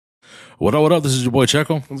What up? This is your boy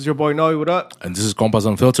Checo. This is your boy Noe. What up? And this is Compas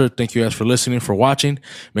Unfiltered. Thank you guys for listening, for watching.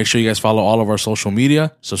 Make sure you guys follow all of our social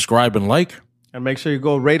media, subscribe and like. And make sure you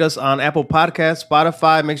go rate us on Apple Podcasts,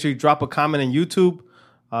 Spotify. Make sure you drop a comment on YouTube.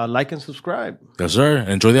 Like and subscribe. Yes, sir.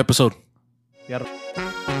 Enjoy the episode. Yeah.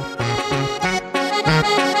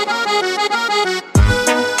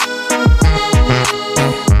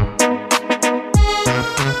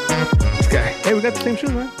 Hey, we got the same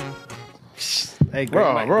shoes, man. Hey,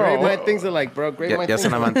 Bro, great mind things are like, bro. Great mind Ya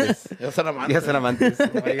things. son amantes. Ya son amantes. Ya son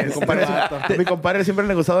amantes. Mi compadre siempre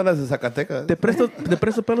le gustaban las de Zacatecas. Te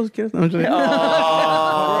presto pelos si quieres. No,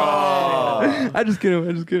 I'm just kidding.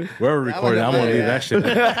 I'm just kidding. We're recording. I'm going to leave that shit.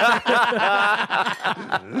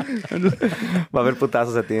 Va a haber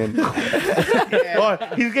putazos at the end. Oh,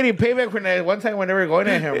 he's getting payback from that one time when they were going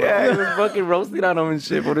at him, bro. Yeah, he was fucking roasting on him and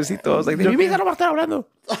shit, pobrecito. I was like, de mi vida no va a estar hablando.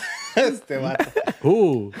 Este vato.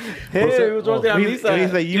 Ooh. Hey, he was roasting on He's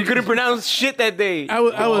Misa. like, You couldn't pronounce shit that day. I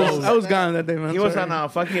was gone that day, man. He was on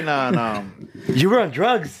fucking You were on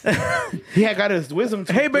drugs. he had got his wisdom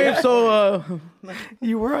tooth. Hey, babe. So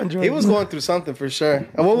You were on drugs. He was going through something for sure.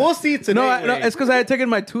 Well, we'll see today. no, güey. it's because I had taken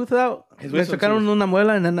my tooth out. Me wisdom sacaron tooth. una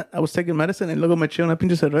muela, and then I was taking medicine, and luego me eché una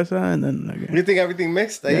pinche cerveza, and then You think everything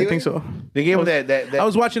mixed? I think so. They gave him that I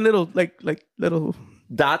was watching little little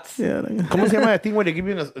Dots. yeah. Like, ¿Cómo se llama that thing where they give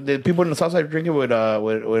you the people in the south side drinking with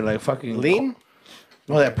like fucking lean.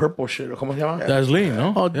 No, that purple shit. ¿Cómo se llama? That's lean,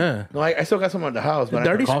 no? Oh, yeah. No, I still got some at the house. But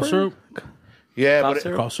dirty Cough syrup? Yeah, Cough but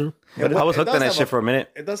syrup? Cough syrup? I was It hooked does on that have shit for a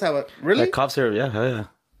minute. It does have a really. Like cough syrup, yeah, hell yeah.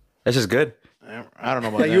 That's just good. I don't know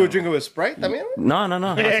about Like that. you were drinking with Sprite. I mean, No.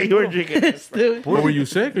 Yeah, you were drinking. What, were you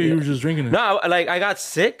sick or you were just drinking it? No, like I got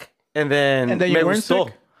sick and then And then you me weren't gustó.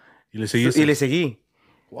 sick? Y le seguiste. Y le seguí.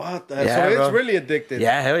 what? The, Yeah, so it's bro. really addictive.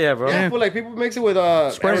 Yeah, hell yeah, bro. Yeah, but like people mix it with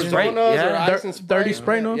Sprite, Arizona's yeah. or ice and Sprite. dirty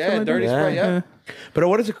Sprite, no? Yeah, Something like dirty that? Sprite. Yeah. But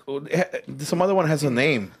what is it? Some other one has a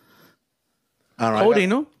name. I don't know. Codeine,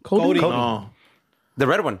 no? Codeine. No, The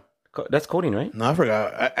red one. That's codeine, right? no, I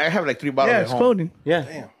forgot. I have like 3 bottles Yeah, at it's home. codeine.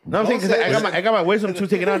 Yeah. No, I'm saying Don't 'cause say I got my wisdom tooth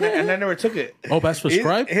taken out and I never took it. Oh, that's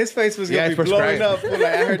prescribed? His face was Yeah, gonna be it's blowing prescribed. up. Like,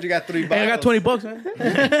 I heard you got 3 bottles. Hey, I got $20,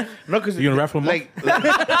 man. No, because You gonna raffle them like,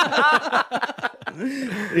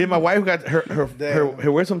 yeah, my wife got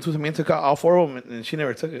her wisdom tooth and took out all 4 of them and she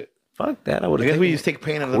never took it. Fuck that. I I would guess have we taken just take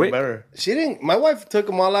pain a little Wait. better. She didn't. My wife took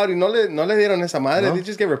them all out. Y no le dieron esa madre. They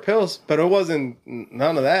just gave her pills, but it wasn't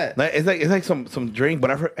none of that. Like, it's like some drink,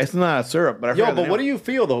 but it's not syrup. But I Yo, forgot but the what do name. you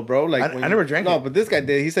feel though, bro? Like I when never you- drank No, it. but this guy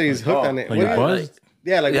did. He said he's hooked on it. Like What you do you- buzzed?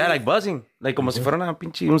 Yeah, like Yeah, like buzzing. Like como si fuera una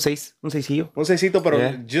pinche un seicillo. un seisito, pero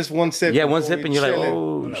Yeah. just one sip. Yeah, one before sip we and you're like, chilling.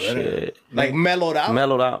 oh shit. Like mellowed out.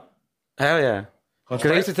 Mellowed out. Hell yeah. Because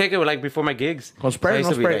I used to take it like before my gigs. Con Sprite, I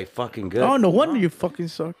used no to be Sprite? like fucking good. Oh, no wonder you fucking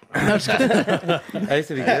suck. No, I'm just kidding. I used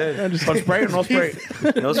to be good. Con Sprite or no Sprite?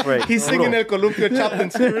 No spray. He's singing El Columpio chopped and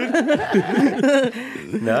screwed.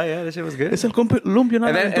 No, yeah, that shit was good. Es el lumpio, no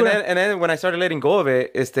And la then, and, aventura. then, and then when I started letting go of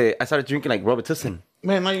it, I started drinking like Robitussin.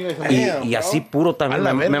 Man, now you guys Damn, Y así puro también. A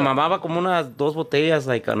la Me verga. mamaba como unas 2 botellas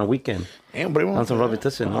like on a weekend. Damn, primo. On some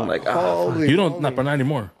Robitussin. I'm like, Holy You don't, not, but not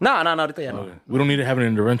anymore. no, ahorita ya no. We don't need to have an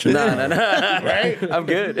intervention. No. Right? I'm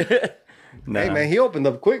good. Hey man, he opened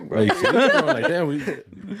up quick, bro. Like, see, bro, like, damn, we,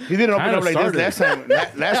 He didn't open Kinda up like started. this last time.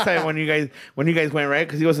 Last time when you guys went right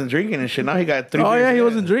because he wasn't drinking and shit. Now he got 3. Oh, yeah, he beers.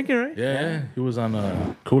 wasn't drinking, right? yeah, he was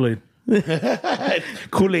on Kool-Aid.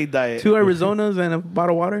 Kool-Aid diet. 2 Arizonas and a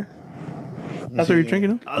bottle of water. That's what you're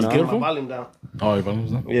drinking, no? I was getting my volume down. Oh, if I'm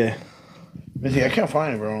not. Yeah. Let's see, I can't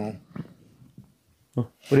find it, bro. What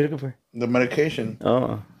are you looking for? The medication.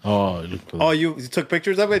 Oh. Oh, it looked Oh, you took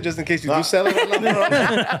pictures of it just in case you do sell it.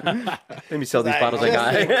 Let me sell these bottles I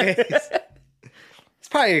got. It's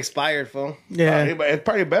probably expired, fool. Yeah. But it's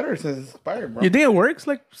probably better since it's expired, bro. You think it works?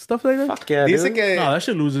 Like, stuff like that? Fuck yeah, Dice dude. que No, that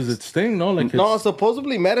shit loses its sting, no? Like, no, it's,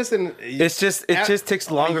 supposedly medicine. It just takes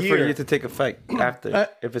longer for year. you to take effect after.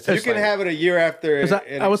 If it's You can have it a year after.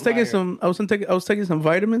 I was taking some. I was taking some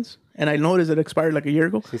vitamins, and I noticed it expired like a year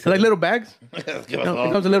ago. Like little bags. Give No, us it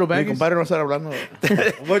all. comes in little Mi bags. compadre no está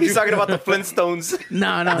hablando. He's talking about the Flintstones.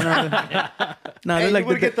 No. No, Hey, they're you like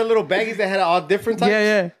would get the little baggies that had all different types.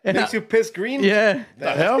 Yeah. And Makes you piss green. yeah. The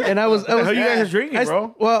hell? And I was. How you guys are drinking, I-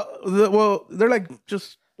 bro? Well, they're like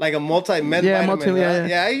just. Like a multi-med Yeah, vitamin.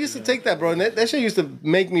 yeah. I used to take that, bro. And that shit used to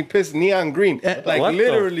make me piss neon green. Like What the-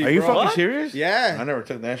 literally, Are you bro. fucking serious? I Yeah. never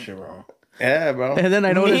took that shit, bro. Yeah, bro. And then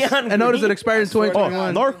I noticed. Neon I noticed it green? expired in swear to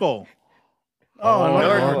 2021. Norco.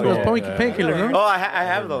 Norco. Those Norco. painkillers, no? Oh, I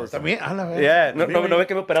have those. También, a la verga. Yeah, no ve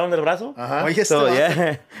que me operaron del brazo. Ajá. Oye, So este vato.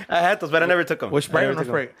 yeah, I had those, but I never took them. With Sprite I or never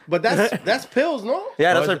no took 'em. Sprite? But that's pills, no?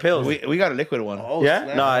 Yeah, those are pills. We got a liquid one. Oh, Yeah,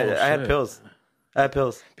 snap. no, I had shit. pills. I had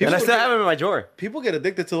pills. People And I still get- have them in my drawer. People get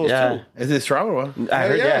addicted to those Yeah. too. Is it strong or what? I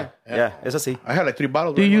heard, yeah. yeah. Eso sí. I had like 3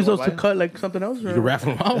 bottles. Do you right use now, those to buying. cut like something else? You can wrap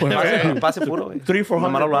them out. güey. Pase puro, güey. 300-400.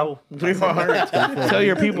 Nomás lo lavo. 300-400. Tell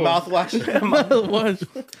your people. Mouthwash.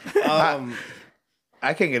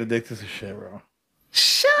 I can't get addicted to shit, bro.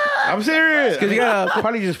 Shut up. I'm serious. Because you got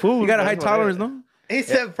Probably just food. you got a high That's what it tolerance, is. no? He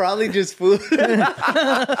said probably just food.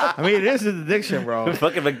 I mean, it is an addiction, bro.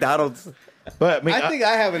 Fucking McDonald's. But I mean, I think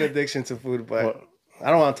I have an addiction to food, but I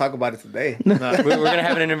don't want to talk about it today. We're gonna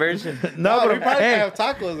have an inversion. no, Oh, but we probably hey, have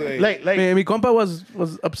tacos. Güey. like Mi compa was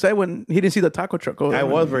upset when he didn't see the taco truck over I there.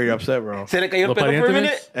 was very upset, bro. Se le cayó el Los pelo for a parientes.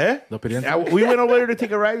 minute. Eh? Los parientes. Yeah, we went over there to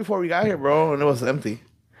take a ride before we got here, bro, and it was empty.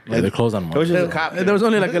 Yeah, they're closed on It was Monday. just a cop. There was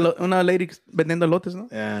only like una lady vendiendo lotes, no?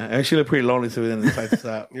 Yeah, and she looked pretty lonely, so we didn't decide to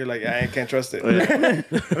stop. You're like, I can't trust it. I mean,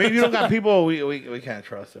 if you don't got people, we can't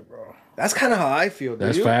trust it, bro. That's kind of how I feel.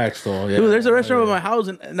 That's dude. facts, though. Yeah. Dude, there's a restaurant by my house,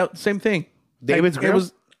 and no, same thing. David's It Grill?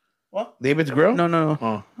 was David's Grill? no.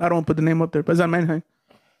 Oh. I don't want to put the name up there, but it's on Manheim.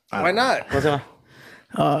 Why not? ¿Cómo se llama?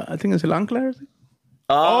 I think it's El Ancla.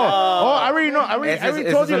 Oh, I already know. I already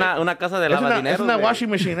Esa told es you. una casa de It's lavadineros. not güey. washing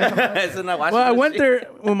machine. That's Es una washing Well, I went machine. there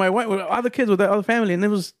with my wife, with all the kids, with the other family, and it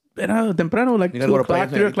was temprano, like You 2 gotta go to o'clock,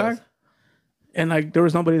 Plaza 3 Editas. o'clock. And like there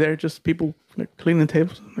was nobody there, just people like, cleaning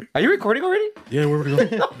tables. Like, Are you recording already? Yeah, where we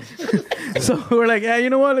going? so we're like, yeah, you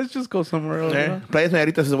know what? Let's just go somewhere else. you know? Playas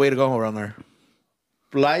Nayaritas is the way to go around there.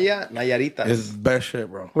 Playa Nayarita. It's best shit,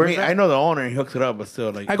 bro. I know the owner. He hooks it up, but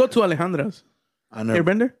still, like I go to Alejandra's. I never. You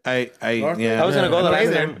been there? Yeah. I was gonna go the I last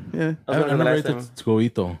there. time. Yeah. I I was gonna go never last ate time. the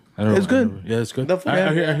Scoito. I don't know. It's good. Yeah, it's good. The food-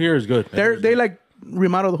 I hear it's good. They like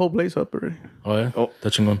remodeled the whole place up already. Oh, yeah? Oh.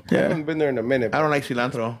 That's chingón. I Yeah. haven't been there in a minute. I don't like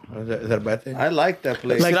cilantro. Is that a bad thing? I like that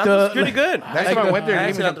place. Like Cilantro's the- pretty good. That's why I went there I and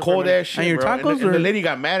gave me had some cilantro for cold me. ass shit. And your bro. tacos, And or- the lady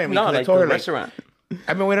got mad at me. No, 'cause I like told the her, like, restaurant.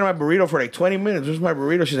 I've been waiting on my burrito for like 20 minutes. Where's my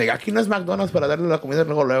burrito? She's like, aquí no es McDonald's para darle la comida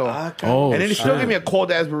luego. Oh, And then he still shit. gave me a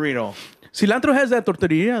cold ass burrito. Cilantro has that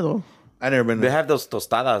tortilla though. I never been They there. have those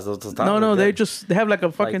tostadas. Those tostadas No, are they good. they have like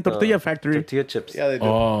a fucking Like the tortilla factory. Tortilla chips. Yeah, they do.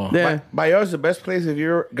 Oh. Yeah. By us, the best place if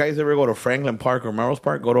you guys ever go to Franklin Park or Melrose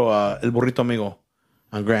Park, go to El Burrito Amigo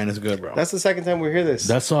on Grand. It's good, bro. That's the second time we hear this.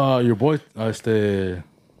 That's your boy, what's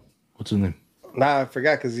his name? Nah, I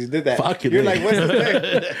forgot because you did that. Fuck it, You're man. like, what's his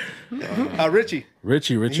name? Richie.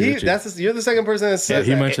 Richie. You're the second person that says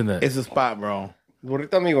he that. mentioned that. It's a spot, bro.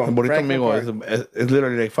 Burrito Amigo. El Burrito Franklin Amigo Park. it's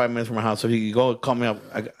literally like 5 minutes from my house. So if you go, call me up.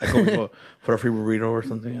 I go for a free burrito or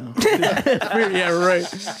something. You know? Yeah, right.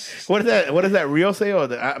 What does that Rio say? Or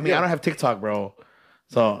I mean, I don't have TikTok, bro.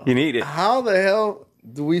 So You need it, How the hell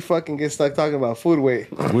do we fucking get stuck talking about food? Wait.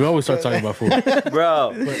 We always start talking about food.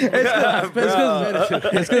 bro. It's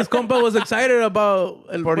because compa was excited about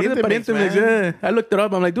El Pariente Pariente Mix, Mix, man. yeah. I looked it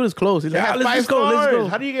up. I'm like, dude, it's close. He's like, yeah, let's 5 just go. Let's stars. go.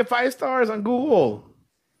 How do you get 5 stars on Google?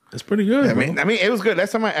 It's pretty good. I mean, it was good.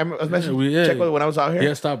 Last time I was mentioning check when I was out here.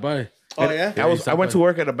 Yeah, stop by. Oh, yeah? I went to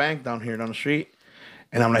work at a bank down the street.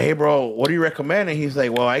 And I'm like, hey, bro, what do you recommend? And he's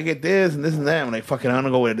like, well, I get this and this and that. I'm like, fucking, I'm going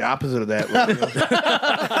to go with the opposite of that.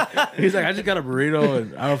 He's like, I just got a burrito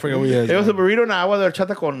and I don't forget what he has. It was a burrito and agua de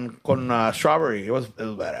horchata con strawberry. It was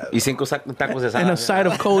badass. Y 5 tacos de And a asada. side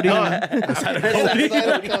of codeine.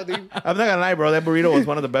 I'm not going to lie, bro. That burrito was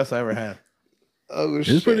one of the best I ever had. Oh, It's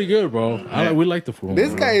shit. pretty good, bro. We like the food. This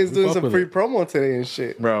bro. guy is We doing fuck some with free it. promo today and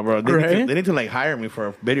shit. Bro. Right? They need to like hire me for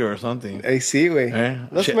a video or something. Hey, see, wait. Yeah.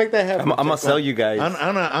 Let's Shit. make that happen. I'm gonna sell you guys. I'm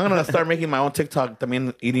gonna start making my own TikTok. I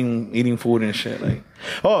mean, eating food and shit. Like,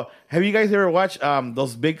 oh, have you guys ever watched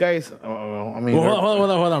those big guys? I mean, Well,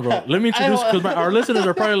 hold on, bro. Let me introduce, because our listeners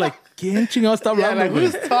are probably like, ¿Quién chingados está Yeah, hablando, like,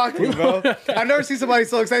 güey? who's talking, bro? I've never seen somebody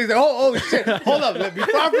so excited. He's like, oh, shit. Hold up.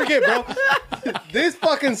 Before I forget, bro. This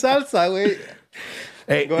fucking salsa, wait.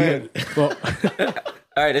 hey, Go ahead. Well,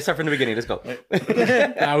 All right, let's start from the beginning. Let's go.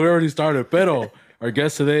 nah, we already started. Pero our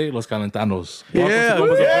guest today, Los Calentanos. Yeah.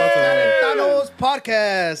 Welcome to Compas and Pelotas. Thanos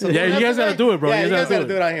podcast. So Yeah, you guys gotta do it, bro. Yeah, You you guys guys gotta gotta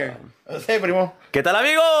do do it on here. Hey, primo. ¿Qué tal,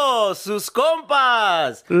 amigos? Sus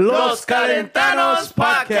compas. Los Calentanos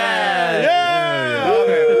Podcast.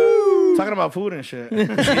 Talking about food and shit. See,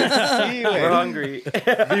 We're wait. hungry.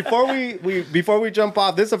 Before we jump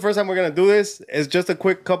off, this is the first time we're gonna do this. It's just a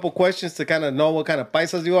quick couple questions to kind of know what kind of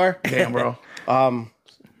paisas you are. Damn, bro.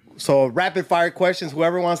 So rapid fire questions.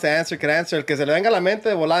 Whoever wants to answer can answer. El que se le venga a la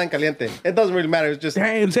mente, volada en caliente. It doesn't really matter. It's just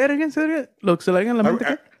Hey, say it again. Lo que se le haga en la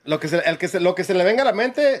mente. Lo que se le venga a la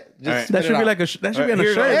mente, just That spit should it be out. like that should be on a Here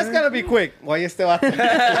you go. shirt. It's gotta be quick. Why este vato?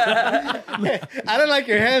 I don't like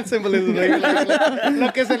your hand symbolism. Like,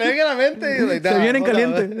 lo que se le venga a la mente. Like, Se viene hold on.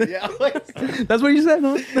 caliente. Yeah, like, That's what you said,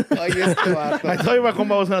 no? oye, este vato. I told you my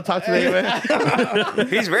combo was gonna talk today, man.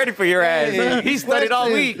 He's ready for your ass. Hey, He studied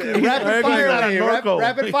all week. Rapid fire, Not a güey. Norco.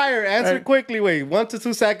 Rapid fire. Answer quickly, wait. 1 to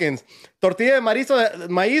 2 seconds. Tortilla de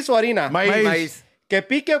maíz o harina. Maíz. Que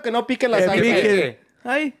pique o que no pique la Que salsa. pique.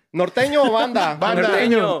 Ay. Norteño o banda. Banda.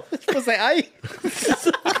 Norteño. Pues, ay.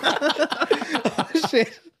 Oh, shit.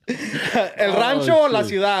 El rancho o la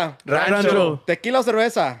ciudad. Rancho. Tequila o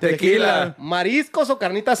cerveza. Tequila. Mariscos o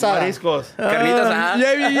carnita asada. Mariscos. Carnitas asada.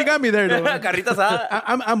 Yeah, you got me there, though. Carnitas asada.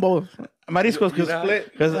 I'm both. Mariscos, because the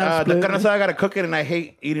split. carne asada I gotta cook it, and I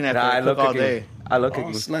hate eating after Nah, I I love cook all cooking. day. I love Oh,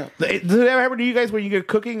 cooking. snap. Does it ever happen to you guys when you get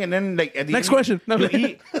cooking and then like at the Next end, question. No. you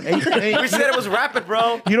eat and We said it was rapid,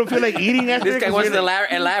 bro. you don't feel like eating after? This guy 'cause wants you're to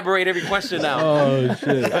like, elaborate every question now. Oh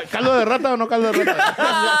shit. caldo de rata o no caldo de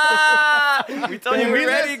rata? We told you we're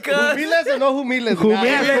ready, cuz. Humiles o no humiles.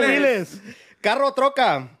 Jumiles, Nah. jumiles. Carro o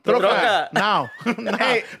troca. Troca. Now.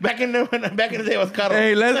 Hey. Back in the day it was carro.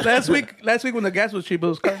 Hey, last week when the gas was cheap, it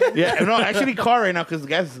was car. Yeah, no, actually car right now because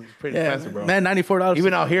gas is pretty Yeah, expensive, bro. man, $94.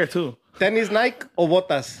 Even out here too. Tenis Nike o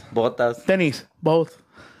botas. Botas. Tennis. Both.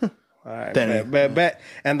 All right, Tenis. bet.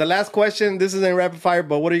 And the last question, this isn't rapid fire,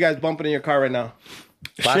 but what are you guys bumping in your car right now?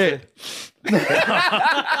 Shit.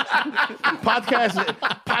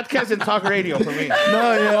 Podcast and talk radio for me. No,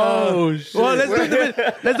 yeah. Oh shit. Well,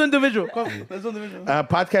 let's do individual. Come, let's do individual.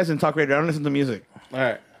 Podcast and talk radio. I don't listen to music. All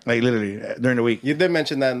right. Like literally during the week. You did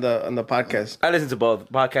mention that in the podcast. I listen to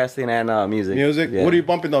both podcasting and music. Music? Yeah. What are you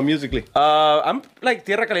bumping though musically? I'm like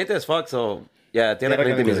Tierra Caliente as fuck, so yeah, Tierra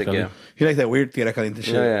Caliente music, yeah. He likes that weird tierra caliente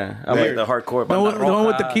shit. Yeah, yeah. I'm like the hardcore. The Banda one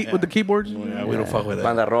with the Roja, with the keyboards. Yeah, we don't fuck with that.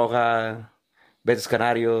 Banda Roja, Betis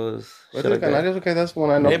Canarios. shit like that. Canarios, okay, that's the one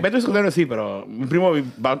I know. Yeah, better escuchar sí, pero mi primo we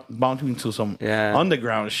bouncing into some Yeah.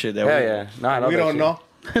 underground shit that Yeah, we, yeah. No, I love We that don't shit.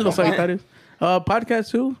 know. Los Solitarios. Podcast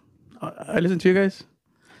too. I listen to you guys.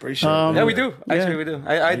 Pretty sure. Yeah, we do. Actually, we do.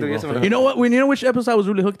 I do. Yes, You know what? You know which episode I was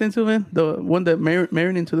really hooked into, man? The one that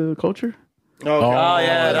married into the culture. Okay. Oh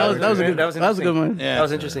yeah, That was a good. That was That was a good interesting. one. Yeah. That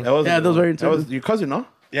was interesting. That was, Yeah, that was very That was interesting. your cousin, no?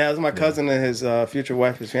 Yeah, it was my cousin and his future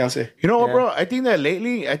wife, his fiance. You know what, Yeah. bro? I think that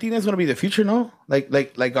lately, I think that's gonna be the future, no? Like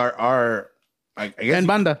our I guess And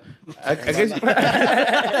banda. I guess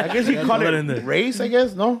I guess you call Throw that in there. it race, I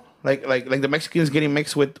guess, no? Like the Mexicans getting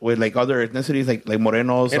mixed with like other ethnicities, like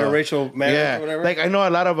morenos, Interracial marriage yeah. or whatever. Like I know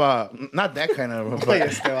a lot of not that kind of. Oye, But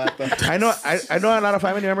este vato. I know a lot of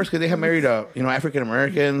family members because they have married African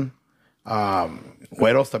American,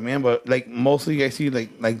 güeros también, but like mostly I see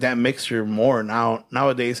like that mixture more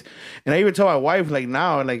nowadays, and I even tell my wife like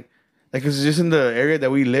now like it's just in the area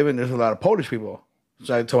that we live in, there's a lot of Polish people.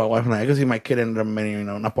 So I told my wife, like, I can see my kid ended up marrying,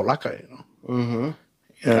 una polaca,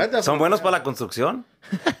 That's Son buenos para la construcción.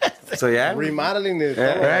 So yeah. remodeling de todo.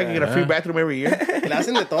 Right? I can get a free bathroom every year. Le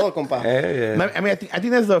hacen de todo, compa. Yeah, yeah. I mean, I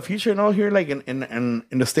think that's the future, no? Here, like in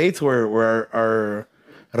the States, where our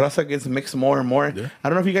raza gets mixed more and more. Yeah. I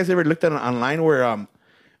don't know if you guys ever looked at it online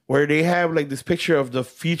where they have like this picture of the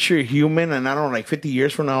future human, and I don't know, like 50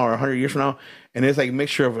 years from now or 100 years from now, and it's like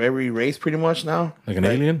mixture of every race pretty much now. Like an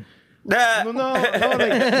alien? No,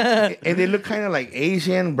 like, and they look kind of like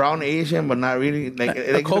Asian, brown Asian, but not really. Like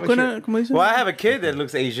A coconut, como dice? Well, I have a kid that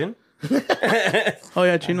looks Asian. Oh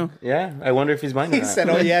yeah, Chino. Yeah, I wonder if he's mine. Or He not. said,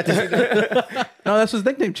 oh, yeah. No, that's his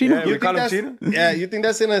nickname, Chino. Yeah, we call him that's, Chino? yeah, you think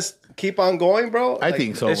that's going to keep on going, bro? I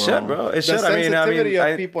think so. It should, bro. It should. sensitivity of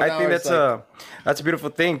I people I now think is that's a beautiful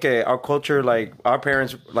thing. Okay, our culture, like our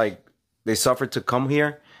parents, like they suffered to come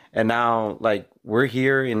here, and now like we're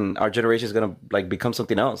here, and our generation is gonna like become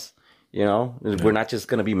something else. You know, we're not just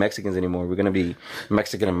gonna be Mexicans anymore. We're gonna be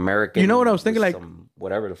Mexican American. You know what I was thinking, with like- some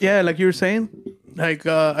whatever. The fuck. Yeah, like you were saying, like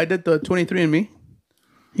I did the 23andMe.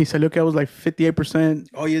 He said, "Look, I was like 58%."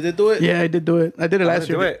 Oh, you did do it? Yeah, I did do it. I did it I'm last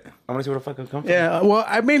gonna year. do it. I want to see where the fuck it comes from. Yeah, well,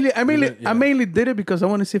 I mainly did it because I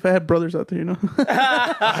want to see if I had brothers out there, you know. Come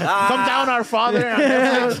down, our father.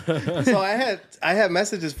 So I had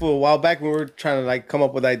messages for a while back when we were trying to like come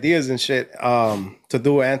up with ideas and shit to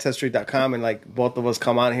do Ancestry.com, and like both of us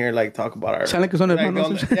come on here like talk about our Sound like son like,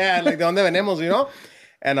 hermanos. yeah, like de donde venimos, you know.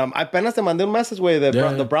 And apenas te mandé un message with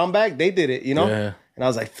the brown bag, they did it, you know. Yeah. And I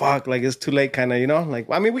was like, fuck, like it's too late, kind of, you know. Like,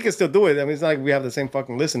 I mean, we can still do it. I mean, it's not like we have the same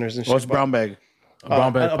fucking listeners and shit. What's but brown bag? A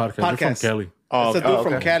Brown Bag a podcast. They're from podcast. Cali. Oh, It's a dude okay.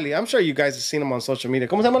 from Cali. I'm sure you guys have seen him on social media.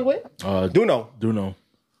 ¿Cómo se llama el güey? Duno. Do know.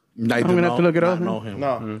 I'm gonna have to look it up, know him.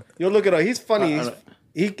 No, you'll look it up. He's funny.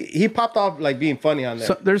 he popped off like being funny on there.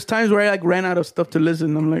 So there's times where I like ran out of stuff to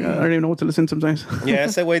listen. I'm like, I don't even know what to listen sometimes. Yeah,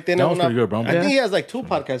 ese güey tiene That was una. pretty good, bro. I think he has like 2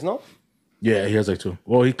 podcasts, no? Yeah, he has like 2.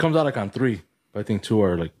 Well, he comes out like on 3, but I think 2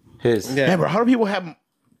 are like. His. Yeah. Man, bro, how do people have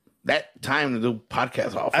that time to do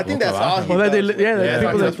podcasts off? I think that's all he Well, does.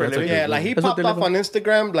 people that's that for Yeah, like he That's what popped they off live on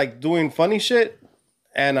Instagram like doing funny shit,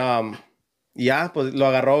 and yeah, pues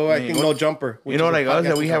lo agarró. I think No Jumper. You know, like us,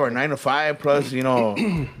 that we have our 9 to 5 plus, you know,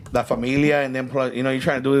 La Familia, and then plus, you know, you're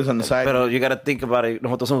trying to do this on the side. Pero you gotta think about it.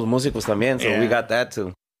 Nosotros somos músicos también, so we got that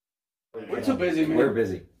too. We're too busy, man. We're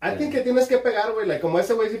busy. I think que tienes que pegar, güey. Like como ese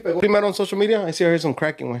güey sí pegó. Primero on social media, I see her some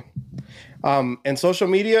cracking, güey. And social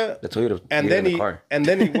media, That's what you and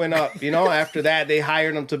then he went up. You know, after that they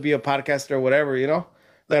hired him to be a podcaster or whatever. You know,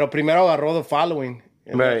 pero primero agarró the following.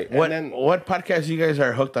 And Right. then- what and then, what podcast you guys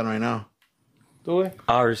are hooked on right now? tú, güey?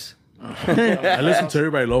 Ours. I listen to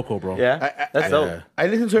everybody local, bro. Yeah, that's dope. Yeah. I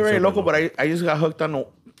listen to it very local, but I just got hooked on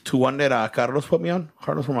to one that Carlos put me on.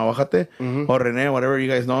 Carlos from Aguacate, or Rene, whatever you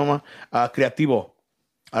guys know him. Creativo.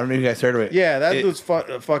 I don't know if you guys heard of it. Yeah, that dude's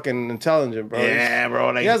fucking intelligent, bro. Yeah, bro.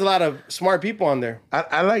 Like, He has a lot of smart people on there.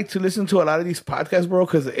 I like to listen to a lot of these podcasts, bro,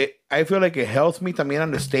 because I feel like it helps me también on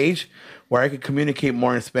the stage where I could communicate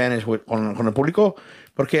more in Spanish con el público.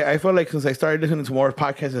 Porque I feel like since I started listening to more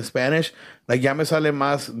podcasts in Spanish, like ya me sale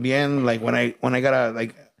más bien, like when I gotta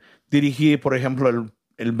like dirigir, por ejemplo,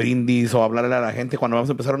 el brindis o hablarle a la gente cuando vamos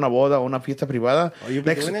a empezar una boda o una fiesta privada. Oh, you've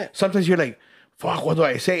been like, doing it? sometimes you're like, fuck, what do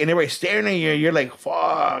I say? And everybody's staring at you. You're like,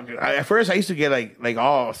 fuck. At first, I used to get like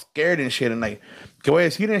all scared and shit, and like, ¿qué voy a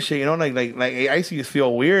decir and shit? You know, like I used to just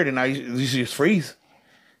feel weird, and I used to just freeze.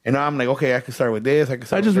 And now I'm like, okay, I can start with this. I can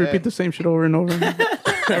start. I just with repeat that. the same shit over and over.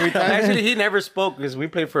 Every time. Actually, he never spoke because we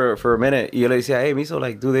played for a minute. Y yo le decía, hey, Miso,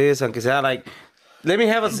 like, do this, aunque sea, like, let me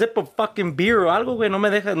have a sip of fucking beer o algo, güey.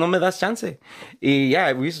 No me das chance. Y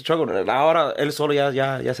yeah, we used to struggle. Ahora él solo ya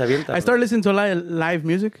se avienta. I started listening to live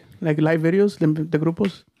music, like live videos, the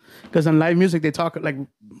grupos. Because on live music, they talk like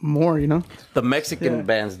more, you know? The Mexican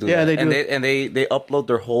bands do Yeah, that. they do. And they upload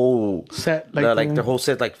their whole Set, their whole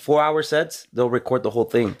set, like 4-hour sets. They'll record the whole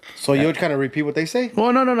thing. So you would kind of repeat what they say?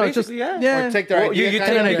 Well, no. It's just, Basically, yeah. Or take their Well, idea. you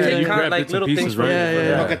kinda take, like, take you kind grab of like bits and little pieces, things right? from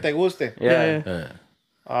Yeah. Lo que te guste. Yeah.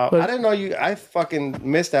 I didn't know you. I fucking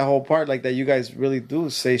missed that whole part. Like that, you guys really do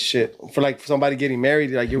say shit for like somebody getting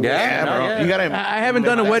married. Like you're Yeah, bro. yeah. You gotta. I haven't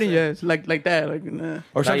done a wedding yet. It's like that. Like, nah.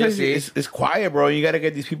 Or Now you sometimes see. it's quiet, bro. You gotta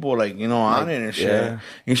get these people like, you know, on it and shit. yeah.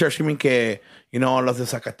 You start screaming que, you know, los de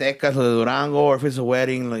Zacatecas, los de Durango, or if it's a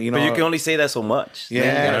wedding, like, you know. But you can only say that so much. Yeah,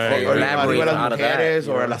 Then you or gotta elaborate arriba las out of that. mujeres,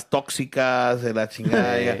 you or know? las tóxicas, de la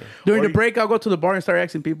chingada. Yeah. During Or the break, I'll go to the bar and start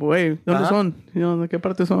asking people, hey, ¿dónde son? You know, ¿de qué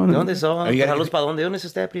parte son? ¿De dónde son? you gotta- Saludos para dónde? ¿Dónde es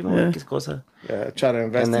usted, primo? Yeah. ¿Qué cosa? try to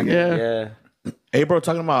And then, investigate. Yeah. Hey, bro,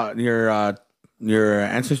 talking about your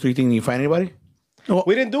ancestry thing, you find anybody?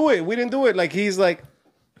 We didn't do it. Like he's like,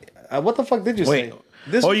 what the fuck did you Wait. say?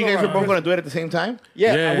 This Oh, was you guys on were our both first- going to do it at the same time?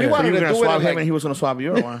 Yeah, Yeah, we yeah. wanted You were to going to do it. swap him Like, and he was going to swap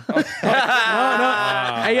you or what?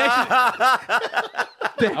 I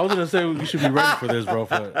actually, I was gonna say we should be ready for this, bro.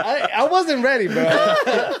 But I wasn't ready, bro.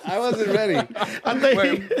 I wasn't ready.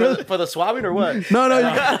 Wait, for the swabbing or what? no, you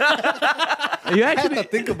I had actually, to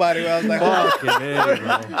think about it. I was like, oh.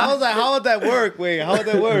 I was like, how would that work? Wait, how would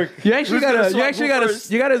that work? you actually Who's gonna gotta, swap who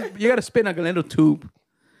first? you gotta spin like a little tube.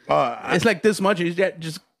 It's like this much. You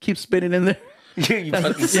just keep spinning in there. You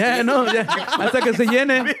fucking Yeah, no, yeah. Hasta que se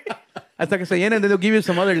llene. Hasta que se llene, and then they'll give you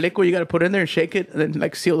some other liquid you got to put in there and shake it, and then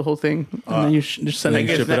like seal the whole thing, and then you just send then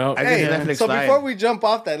it. you ship it out. I guess Hey, Netflix so Live. before we jump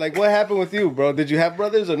off that, like, what happened with you, bro? Did you have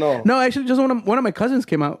brothers or no? No, actually, just one of my cousins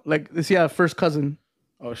came out. Like this, yeah, first cousin.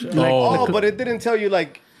 Oh, shit. Oh, but it didn't tell you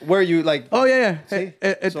like where you like. Oh yeah. ¿Sí?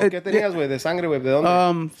 It- So, it- ¿qué tenías, güey? ¿De sangre, güey? ¿De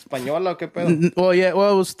dónde? ¿Española o qué pedo? Well, yeah.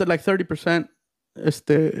 Well, it was like 30%.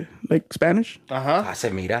 Like Spanish. Ajá. Ah, se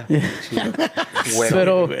mira.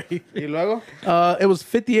 Pero ¿Y luego? it was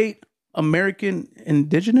 58 American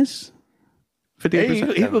indigenous. 58%.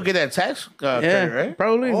 Hey, you could get that tax yeah, credit, right?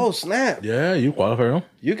 probably. Oh, snap. yeah, you qualify, no?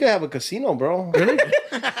 You could have a casino, bro.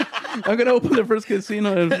 I'm gonna open the first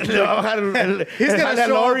casino. He's gonna show up, bro.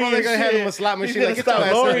 They're gonna have him a slot machine. Like, get your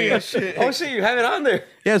ass in here. shit. Oh shit, you have it on there.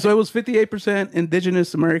 Yeah, so it was 58%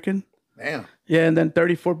 indigenous American. Damn. Yeah, and then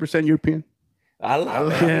 34% European.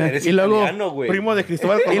 Eres Y luego- italiano, güey. Primo de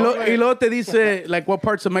Cristóbal Y Colón. luego te dice like what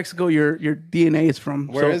parts of Mexico your DNA is from.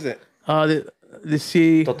 Where is it? The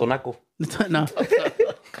sea. Totonaco. No.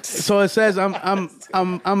 So it says I'm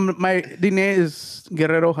my DNA is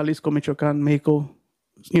Guerrero, Jalisco, Michoacán, Mexico.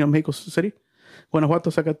 You know, Mexico City,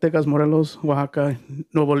 Guanajuato, Zacatecas, Morelos, Oaxaca,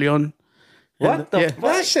 Nuevo León, What the Yeah. fuck?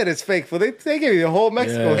 That shit is fake. They give you the whole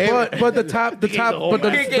Mexico. Yeah. But the top, but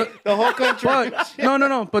The whole country. but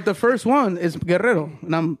no. But the first one is Guerrero,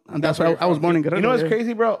 and that's why I was born in Guerrero. You know what's yeah.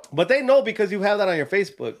 crazy, bro? But they know because you have that on your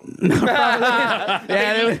Facebook. Yeah,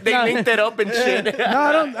 They linked it up and shit. No,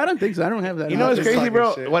 I don't think so. I don't have that. You know what's just crazy, talking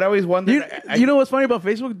bro? shit. What I always wondered. You know what's funny about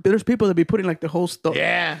Facebook? There's people that be putting like the whole stuff.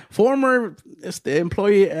 Yeah. Former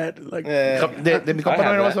employee at like. De mi compa I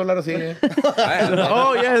have no vas that. a hablar así. eh.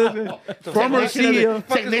 Oh yeah, former CEO.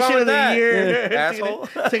 Technician of the year. Asshole.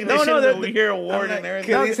 Technician No, of the year award and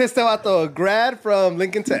everything. ¿Qué dice este vato? Grad from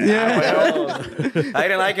Lincoln Tech. I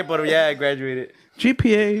didn't like it, but yeah, I graduated.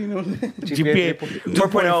 GPA. You know. GPA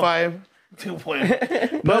 2.5.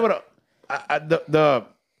 2.0. No, but the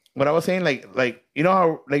what I was saying, like you know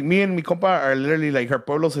how like me and mi compa are literally like her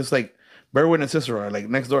pueblos is like Berwyn and Cicero are like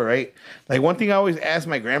next door, right? Like one thing I always ask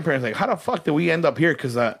my grandparents, like, how the fuck did we end up here?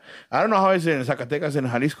 Because I don't know how it's in Zacatecas and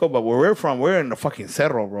Jalisco, but where we're from, we're in the fucking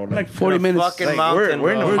cerro, bro. Like 40 minutes. Fucking Like, mountain,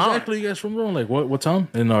 we're in bro. the Where mountain. exactly you guys from, bro? Like what town?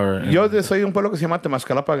 In our Yo soy de un pueblo que se llama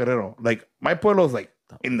Temascalapa, Guerrero. Like my pueblo is like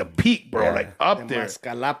in the peak, bro, like up there.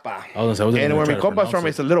 Mascalapa. I was gonna say, And where mi compa's from,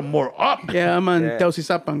 it's a little more up. Yeah, I'm on Yeah.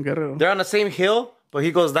 Teosizapan, Guerrero. They're on the same hill, but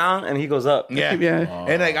he goes down and he goes up. Yeah. Yeah.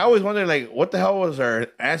 And like I always wondered, like, what the hell was our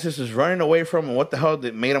ancestors running away from, and what the hell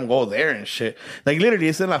that made them go there and shit? Like literally,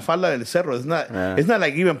 it's in la falda del cerro. It's not. Yeah. It's not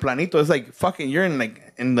like even planito. It's like fucking. You're in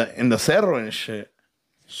like in the cerro and shit.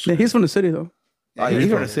 Yeah, he's from the city though. Yeah, he's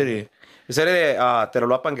from the city. Ese era de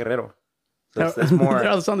Teroloapan, Guerrero. So it's They more...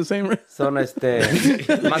 all sound the same. Right? Son más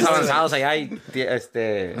avanzados allá y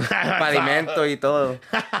pavimento y todo.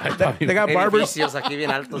 They got barbers. Edificios aquí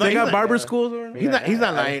bien altos. They got barber schools. Or He's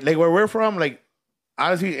not lying. Like where we're from, like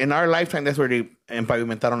honestly, in our lifetime, that's where they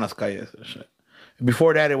pavimentaron las calles and shit.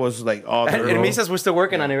 Before that, it was like all the And Misas, we're still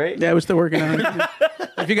working on it, right? Yeah, we're still working on it.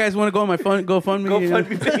 If you guys want to go on my GoFundMe, you know,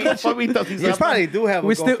 You probably do have a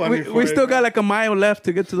we still GoFundMe for we it. still got like a mile left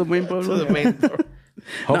to get to the main to pueblo. the main.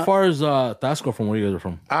 How far is Tasco from where you guys are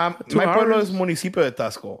from? My pueblo hours? is municipio de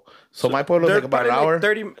Tasco, so my pueblo is like about an hour.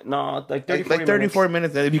 30, no, like 30, Like 34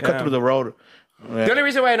 minutes if you cut Yeah. through the road. Yeah. The only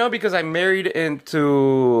reason why I know because I'm married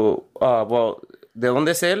into, well, de donde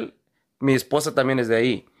es él, mi esposa también es de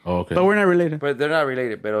ahí. Oh, okay. But we're not related. But they're not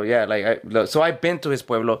related, but yeah, like so I've been to his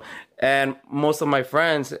pueblo, and most of my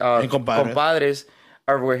friends, compadres,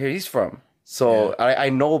 are where he's from. So I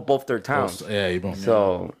know both their towns. Yeah, you know.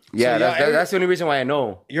 So yeah, that's the only reason why I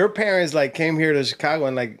know. Your parents like came here to Chicago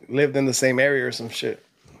and like lived in the same area or some shit.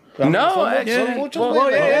 No,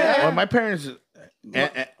 Well, my parents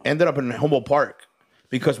ended up in Humboldt Park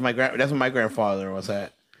because that's where my grandfather was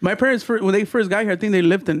at. My parents, when they first got here, I think they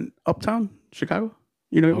lived in Uptown, Chicago.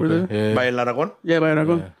 You know where Okay. they're? Yeah. By El Aragon. Yeah, by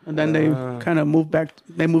Aragon. And then they kind of moved back.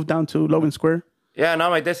 They moved down to Logan Square. Yeah, no,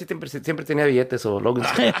 my dad siempre tenía billetes o Logan.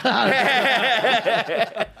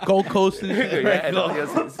 Gold Coast. And Yeah,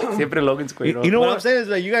 no, siempre Logan Square. You know What I'm what? saying is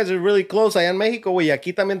like you guys are really close allá en México, güey. Y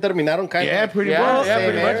aquí también terminaron kind Yeah, of. pretty Yeah, much. yeah,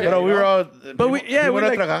 pretty much. But we were all. But we- yeah, primo we era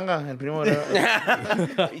like- otra ganga. El primo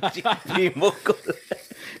era-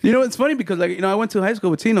 you know, it's funny because like, you know, I went to high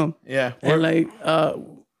school with Tino. Yeah. And like,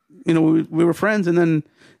 you know, we were friends, and then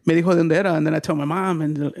me dijo de dónde era, and then I told my mom,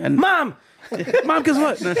 and Mom, mom, guess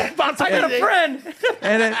what? I got a friend,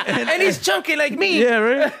 and he's chunky like me. yeah,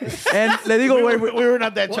 right. And le digo, We were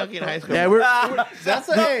not that chunky in high school. yeah, That's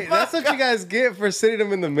what you guys get for sitting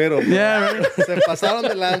them in the middle. Bro. yeah, right. Se pasaron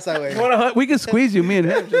de lanza, güey. We can squeeze you, me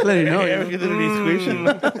and him. Just let you know. Yeah, you we know? can do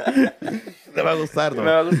squishing. Te va a gustar, Me though.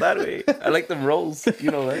 va a gustar, güey. I like the rolls,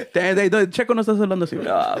 you know that. Checo no estás hablando así.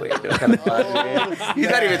 No, güey, no kind of fun, man. He's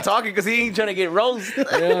not even talking because he ain't trying to get rolls.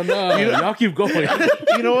 Yeah, no. Y'all keep going.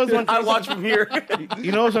 You know what's one? I watch from here.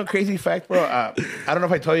 You know what's one crazy fact, bro? I don't know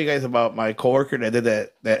if I told you guys about my coworker that did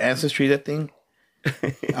that ancestry thing.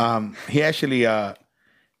 He actually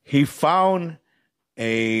he found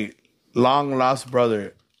a long lost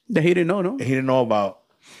brother That he didn't know, no? he didn't know about,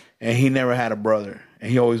 and he never had a brother,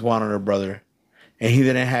 and he always wanted a brother, and he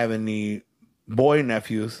didn't have any boy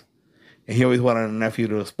nephews, and he always wanted a nephew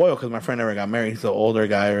to spoil because my friend never got married. He's an older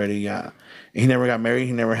guy already. He never got married.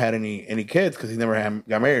 He never had any kids because he never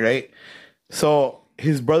got married, right? So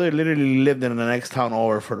his brother literally lived in the next town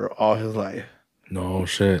over for all his life. No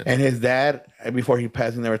shit. And his dad, before he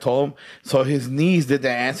passed, he never told him. So his niece did the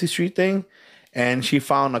ancestry thing, and she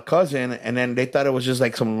found a cousin, and then they thought it was just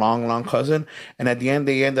like some long cousin. And at the end,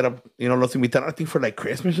 they ended up, los invitaron, I think, for like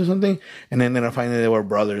Christmas or something. And then ended up finding they were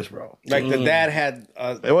brothers, bro. Like the dad had.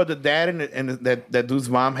 It was the dad and that dude's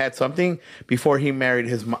mom had something before he married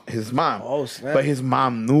his mom. Oh, snap. But his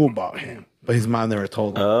mom knew about him, but his mom never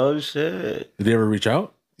told him. Oh, shit. Did they ever reach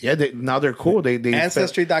out? Yeah, now they're cool. They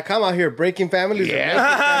Ancestry.com out here breaking families.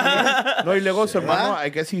 Yeah. No, y luego su hermano, I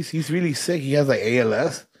guess he's really sick. He has like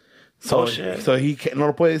ALS. So, shit. So he no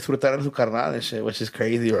lo puede disfrutar en su carnal and shit, which is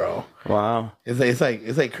crazy, bro. Wow. It's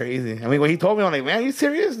like crazy. I mean, when he told me, I'm like, man, are you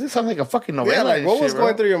serious? This sounds like a fucking novela. Yeah, like and what shit, was bro.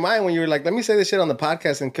 going through your mind when you were like, let me say this shit on the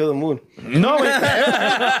podcast and kill the mood? No,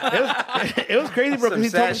 it was crazy, bro. 'Cause Some he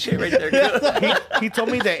sad told, shit right there. he told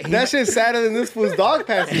me that That shit's sadder than this fool's dog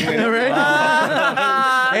passing. Man.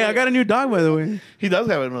 Hey, I got a new dog, by the way. he does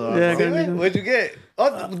have another. Yeah, I got a See, new man? dog. What'd you get?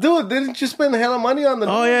 Oh, dude, didn't you spend a hell of money on the?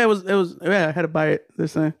 Oh yeah, it was. Yeah, I had to buy it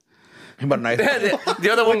this time. But nice. The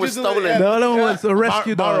other one was you do? stolen. Yeah. The other one was a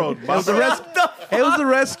rescue dog. borrowed. It was a It was a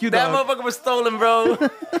rescue That dog. motherfucker was stolen, bro.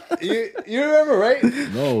 You remember, right?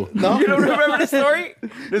 No. No. You don't remember the story?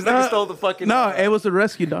 This nigga stole the fucking. No, it was a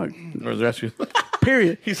rescue dog. Or the rescue.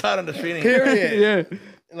 Period. He's out on the street. Period. Yeah.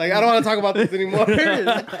 Like I don't want to talk about this anymore. Period.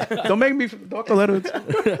 Don't make me talk a little.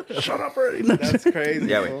 Shut up already. That's crazy.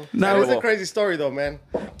 Yeah, wait. bro. No, That was a well- crazy story though, man.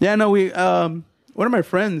 Yeah, no, we one of my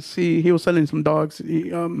friends, he was selling some dogs.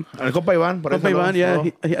 He El compa Iván. por eso Compa Ivan, yeah.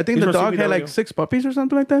 hablamos, I think He's the from dog had CBW. like 6 puppies or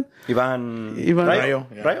something like that. Ivan. Ivan. Rayo.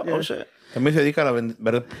 Rayo? Oh, shit. También se dedica a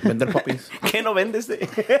vender puppies. ¿Qué no vendes?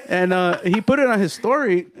 And he put it on his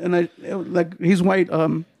story, and like he's white.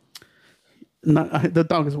 Not the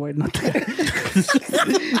dog is white, not that.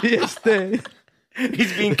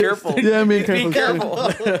 He's being careful. Yeah, I'm being He's being careful.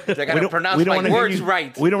 careful. I gotta pronounce wanna my get words you,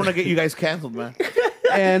 right. We don't want to get you guys canceled, man.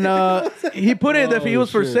 And he put it that he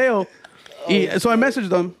was for sale. So I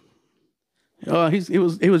messaged him.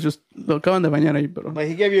 He was just lo acaban de bañar ahí, pero. But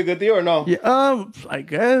he gave you a good deal or no? Yeah, I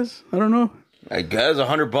guess I don't know. I guess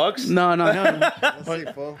 $100. No. Let's see,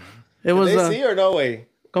 fool. It was. They see or no way?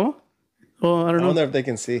 ¿Cómo? Oh, I I don't know. wonder if they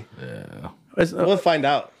can see. It's, We'll find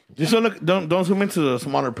out. Just don't zoom into the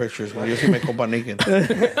smaller pictures when you see my compa naked.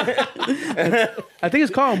 I think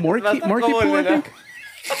it's called Morky Pool, I think.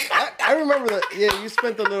 I remember that. Yeah, you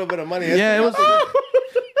spent a little bit of money. Yeah, it was.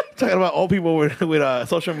 Talking about old people with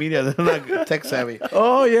social media, they're not tech savvy.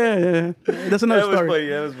 Oh yeah. That's another story. funny.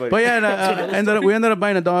 That was funny. But yeah, we ended up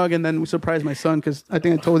buying a dog, and then we surprised my son because I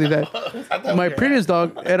think I told you that my previous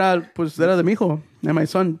dog era de mi hijo, and my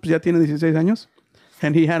son ya tiene 16 años,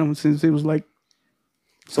 and he had him since he was like.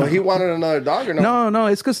 So he wanted another dog or no? No,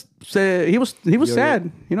 it's because he was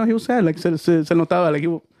sad. You know, he was sad. Like se notaba, like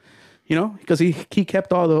because he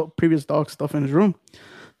kept all the previous dog stuff in his room.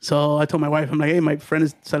 So I told my wife, I'm like, hey, my friend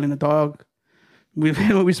is selling a dog. We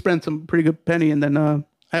spent some pretty good penny, and then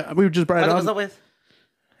we just brought it ¿Cuánto costó, on. pues?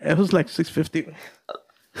 It was like $650.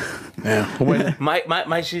 Yeah.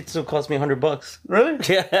 My Shih Tzu cost me $100. Really?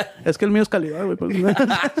 Yeah. Es que el mío es calidad, güey.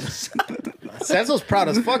 Pues. Sanso's proud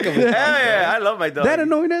as fuck of Hell it. yeah, I love my dog. That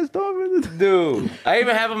annoying ass dog, man. Dude, I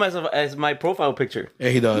even have him as my profile picture. Yeah,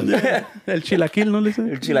 he does. El chilaquil, no le El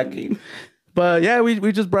sé. Chilaquil. But yeah,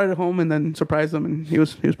 we just brought it home and then surprised him, and he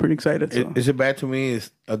was pretty excited. So. Is it bad to me?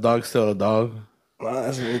 Is a dog still a dog?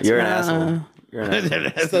 You're an asshole. You're an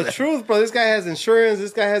asshole. It's the truth, bro. This guy has insurance.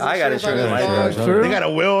 This guy has I got insurance on insurance. his Sure. dog. They got a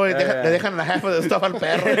will. Le dejan half of the stuff al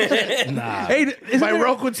perro. Hey, My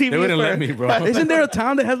Roku TV. They wouldn't for- let me, bro. isn't there a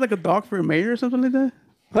town that has like a dog for a mayor or something like that?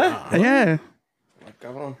 What? Yeah,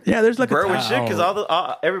 Cabrón. yeah. There's like Berwyn a town. shit,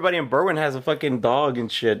 because everybody in Berwyn has a fucking dog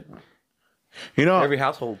and shit. You know, Every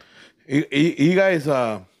household. you guys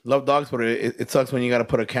love dogs, but it sucks when you got to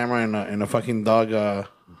put a camera in a fucking dog.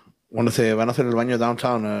 Want to say van a hacer el baño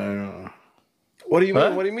downtown? What do you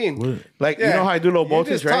mean? What do you mean? Like you know how I do low You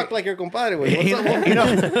voltage, just right? talk like your compadre. Güey. you, What's know,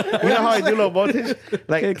 up? you know how I do low voltage.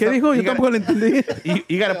 Like ¿Qué dijo? Yo tampoco lo entendí.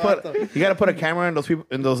 you gotta put a camera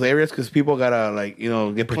in those areas because people gotta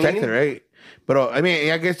get protected, Clean? right? But I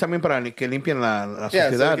mean, I guess también para que limpien la Yeah,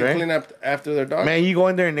 so sociedad, they can right? clean up after their dog. Man, you go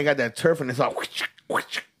in there and they got that turf and it's all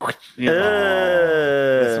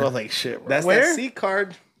it smells like shit, bro. That's Where? that C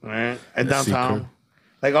card. Right? And downtown.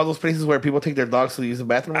 Like all those places where people take their dogs to use the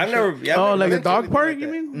bathroom. and I've shit. never. Yeah, I've Oh, never like a been to dog anything park? like You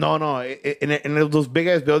that. mean? No. In those big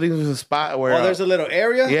ass buildings, there's a spot where. Oh, there's a little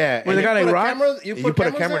area. yeah. Where they and got You like put a rocks. camera. you You put a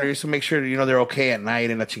cameras camera there there? just to make sure they're okay at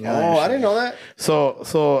night and la chingada. and Oh, I shit. didn't know that.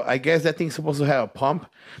 So I guess that thing's supposed to have a pump,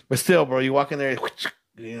 but still, bro, you walk in there and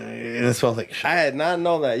it smells like shit. I had not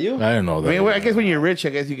known that. You? I didn't know that. I mean, I guess when you're rich, I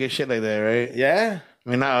guess you get shit like that, right? Yeah. I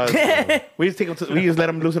mean, not us. we just we just let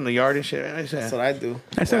them loose in the yard and shit. That's what I do.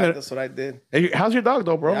 I said that- That's what I did. Hey, how's your dog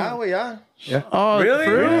though, bro? Yeah, well, yeah. Oh, Really?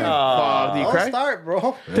 for real? Fuck, do you Don't cry? start, bro.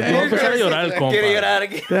 Don't empezar a llorar el compa. Quiere llorar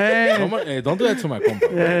aquí. Dang. Don't do that to my compa.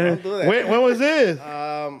 Don't do that. When was this?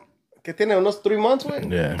 ¿Qué tiene? Unos 3 months,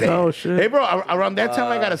 güey? Yeah. Oh shit. Hey, bro, around that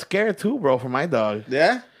time I got a scare too, bro, for my dog.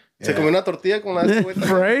 Yeah? Se comió una tortilla con la de este güey.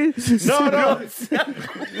 Right? No.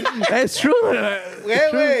 It's true.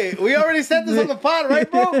 Wait. We already said this on the pod, right,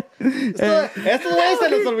 bro? Estos güeyes se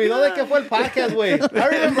les olvidó de que fue el podcast, güey. I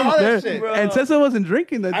remember all that shit. And Cesar wasn't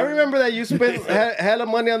drinking that. I remember that you spent hella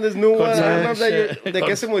money on this new one. I remember that de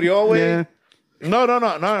que se murió, güey. Yeah. No.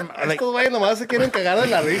 Like, Estos güeyes nomás se quieren cagar de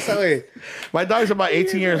la risa, güey. my dog's about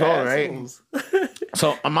 18 years old, right?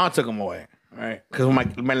 So my mom took him away, right? Because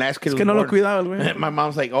my last kid was Que no lo born, cuidaba, güey. my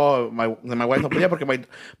mom's like, oh, my wife, yeah, porque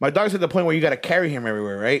my dog's at the point where you got to carry him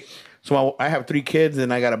everywhere, right? So I have 3 kids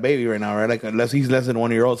and I got a baby right now, right? Like unless he's less than 1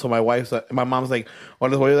 year old. So my mom's like, oh,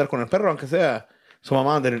 les voy a ayudar con el perro, aunque sea. So my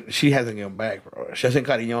mom she hasn't given back, bro. She hasn't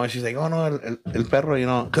cariño. She's like, oh no, el perro, you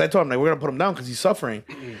know. Because I told him, like, we're gonna put him down because he's suffering.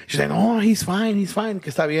 She's like, oh, he's fine,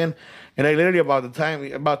 que está bien. And I literally about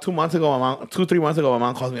 2 months ago, 3 months ago, my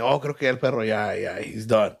mom calls me, oh, creo que el perro, yeah, he's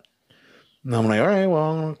done. And I'm like, all right,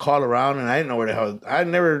 well, I'm gonna call around, and I didn't know where the hell. I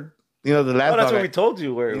never, you know, the last. Oh, that's dog what we told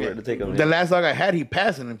you where to take him. the last dog I had, he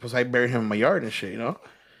passed, and because I buried him in my yard and shit, you know,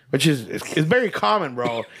 which is it's very common,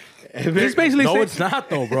 bro. He's basically No, saying, it's not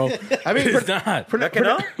though, bro. I mean, it's not.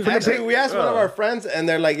 Actually, we asked one of our friends, and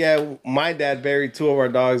they're like, yeah, my dad buried 2 of our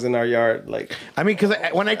dogs in our yard. Like, I mean, because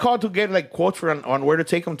when I called to get like quotes for on where to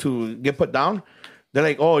take him to get put down, they're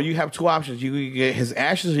like, oh, you have 2 options. You can get his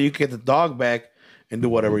ashes, or you can get the dog back and do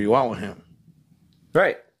whatever you want with him.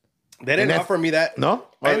 Right. they didn't that's- offer me that. No,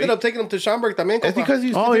 I ended up taking him to Schaumburg también. It's because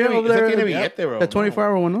you. oh yeah, over there, bro. the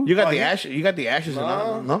 24-hour one, no? You got the ashes. You got the ashes.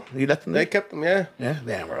 No, you left them They there. kept them, yeah. Yeah,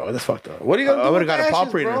 damn, bro, that's fucked up. What are you gonna do? I would with have got the a paw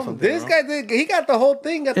ashes, print bro? or something. This bro. guy did. He got the whole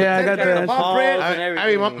thing. Got the Yeah, I got tent, the paw print. I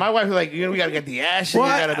mean, my wife was like, you know, we gotta get the ashes. Well, we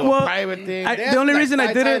gotta do well, a private thing. I- They The asked only me reason I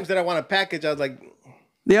 5 did it- times that I want a package. I was like,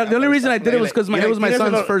 The only reason I did it was because You're it was my tienes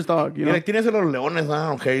son's little- first dog. You You're know, like, tienes a little leones. I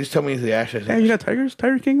don't care. You just tell me it's the ashes. hey, you got tigers,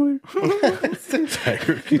 Tiger King over here.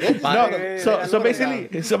 No, so basically,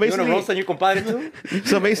 You wanna roast on your compadre too?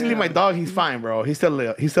 so basically, my dog, he's fine, bro. He's still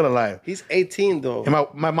alive. he's 18 though. And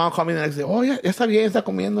my mom called me the next day. Oh, yeah, está bien, está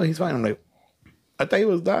comiendo. He's fine. I'm like, I thought he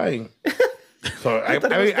was dying. So I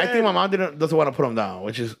think my mom doesn't want to put him down,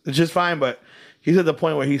 which is fine. But he's at the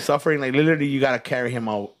point where he's suffering. Like literally, you got to carry him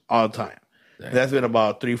out all the time. That's been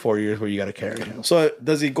about 3-4 years where you got to carry him. So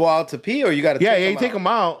does he go out to pee, or you got to? Yeah, you take him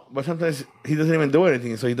out, but sometimes he doesn't even do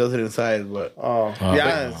anything, so he does it inside. But Oh,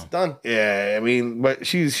 yeah, it's done. yeah, I mean, but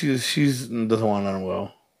she's doesn't want to let him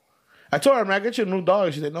go. I told her, I'm not get you a new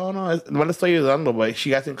dog. She said, no, no le estoy ayudando, but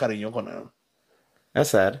she got some cariño con him.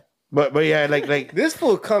 That's sad. But yeah, like This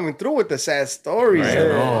fool coming through with the sad stories. Right.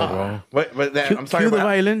 Oh, bro. but that, I'm sorry cue the about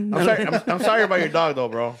violin. I'm sorry. I'm sorry about your dog though,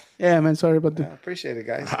 bro. Yeah, man, sorry about I that. appreciate it,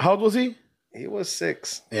 guys. How old was he? He was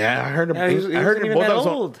 6. Yeah, I heard him. Yeah, he I heard wasn't even bulldogs that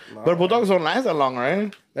don't, old. but bulldogs don't last that long,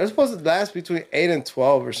 right? They're supposed to last between 8 and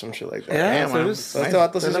 12 or some shit like that. Yeah, Damn, so man. it was- So este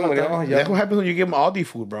vato sí se murió. That's Ya. what happens when you give him Aldi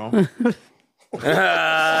food, bro. He's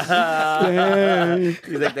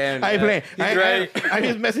like, damn. I ain't playing. He's right. I'm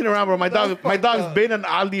just messing around, bro. My dog's been an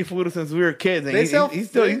Aldi food since we were kids, and They sell- he's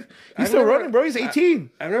still I still never- running, bro. He's 18.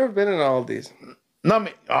 I've never been in all these. No,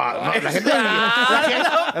 me. No, la gente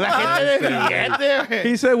de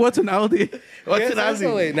He said, "What's an Aldi?" What's Yes, an that's the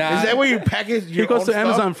Aldi? way. Nah. Is that where you package your He goes own to stuff?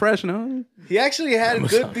 Amazon Fresh, no? He actually had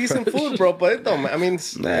good, decent food, bro. But it don't. I mean, if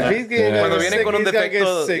he's getting Cuando viene sick, con un he's gonna get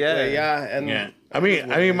defecto, sick. yeah. Like, yeah, and Yeah. I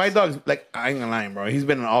mean, my dog's like, I ain't gonna lie, bro. He's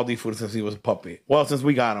been in Aldi food since he was a puppy. Well, since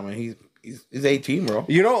we got him, and he's 18, bro.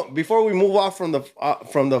 you know, before we move off from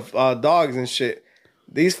the dogs and shit,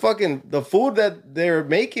 these the food that they're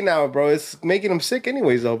making now, bro, is making them sick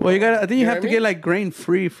anyways, though. Bro. Well, I think you know have what to I get mean? like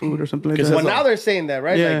grain-free food or something like Because that. Well, now they're saying that,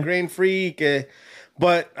 right? Yeah. Like grain free.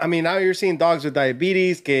 But I mean, now you're seeing dogs with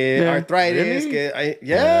diabetes, Yeah. arthritis. Really? Dude,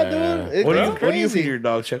 it's What do you crazy. feed your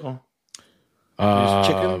dog, Checo? Just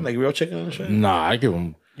chicken, like real chicken and shit. Nah, I give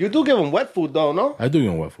him. You do give them wet food, though, no? I do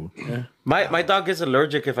give him wet food. My dog gets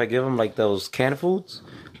allergic if I give him like those canned foods.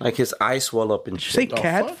 Like his eyes swell up and shit. Say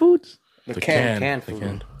cat foods? The The can, canned the food.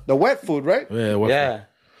 can. the wet food, right? Yeah, wet Yeah.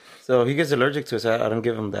 So he gets allergic to it, so I don't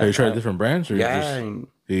give him that. food. Have you tried different brands? Or Yeah. you just, and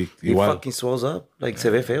he he wild? fucking swells up. Like se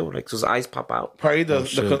ve feo. Like his eyes pop out. Probably the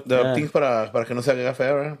shit. the things para que no se haga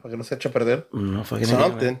feo, right? Para que no se eche a perder. No fucking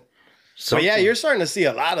Something. But yeah, you're starting to see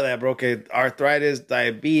a lot of that, bro. Okay, arthritis,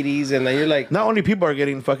 diabetes, and then you're like, Not only people are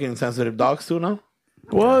getting fucking sensitive dogs too now.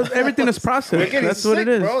 Well, everything is they're processed. getting That's sick, what it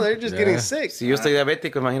is. bro. They're just getting sick. Si yo estoy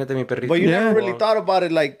diabético, imagínate mi perrito. But you Yeah. never really thought about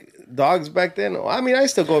it like dogs back then. I mean, I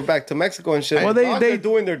still go back to Mexico and shit. Well, Dogs they- are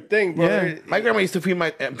doing their thing, bro. Yeah. My grandma used to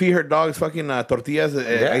feed her dogs fucking tortillas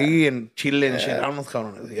ahí en Chile and shit. Vámonos,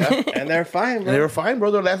 cabrones. Yeah. And they're fine, And they bro. were fine,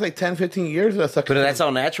 bro. They last like 10, 15 years. That's like, But that's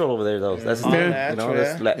all natural over there, though. That's All you natural, know,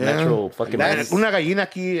 that's yeah. natural fucking. That's- una gallina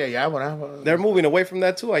aquí y allá, bro. They're moving away from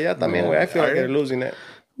that too. Allá también, güey. I feel like they're losing it.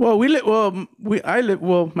 Well,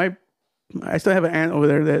 I still have an aunt over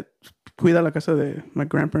there that cuida la casa de my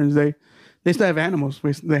grandparents. They still have animals.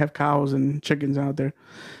 They have cows and chickens out there.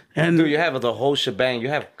 And Dude, you have the whole shebang. You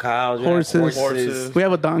have cows, you horses. have horses. We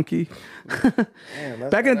have a donkey.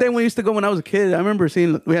 Back in the day when we used to go when I was a kid, I remember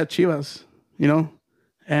seeing we had chivas, you know,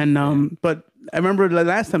 and but I remember the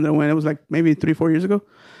last time that I went, it was like maybe 3-4 years ago,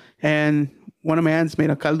 and one of my aunts made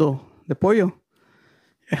a caldo de pollo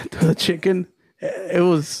to the chicken. It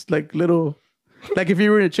was like little, like if you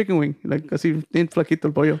were in a chicken wing, like así bien flaquito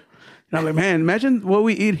el pollo. And I'm like, man, imagine what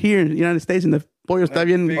we eat here in the United States and the pollo está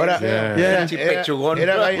bien. Era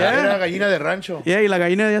gallina de rancho. Yeah, y la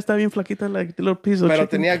gallina ya está bien flaquita, like the little piece of Pero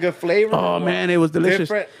chicken. tenía good flavor. Oh man, it was delicious.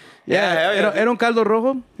 Different. Yeah, era un caldo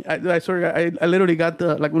rojo. I literally got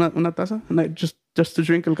like una taza and I just to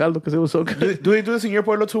drink el caldo because it was so good. Do they do this in your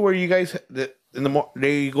pueblo too, where you guys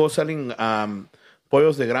they go selling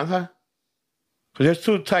pollos de granja? Because there's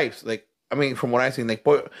two types, like. I mean, from what I've seen, like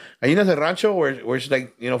gallinas de rancho, where it's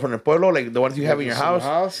like, you know, from the pueblo, like the ones you have in your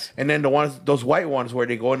house, and then those white ones where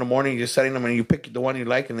they go in the morning, you're just setting them, and you pick the one you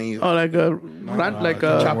like, and then you like chop more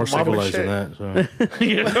them up and civilized shit. than that.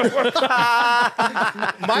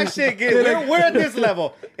 So. My shit, we're at this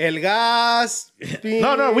level. El gas.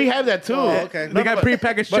 No, we have that too. Oh, okay. They got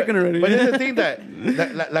prepackaged chicken already. But it's the thing that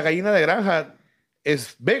la gallina de granja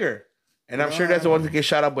is bigger. And I'm sure that's the ones that get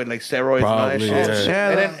shot up with like steroids and all that Probably, shit.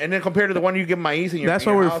 yeah. And then compared to the one you give maize and That's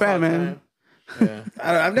why we're fat, man.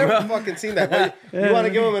 I've never fucking seen that. But you want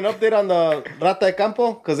to give them an update on the Rata de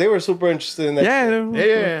Campo? Because they were super interested in that.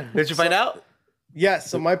 Yeah. Did you find out? Yes.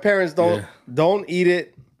 So my parents don't eat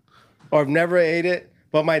it or have never ate it.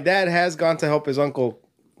 But my dad has gone to help his uncle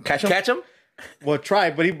Catch 'em? Catch him? Well,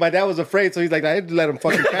 try, but my dad was afraid, so he's like, I had to let him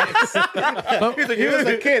fucking catch it. He was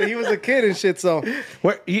a kid. He was a kid and shit, so.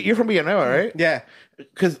 Where, you're from Villanueva, right? Yeah.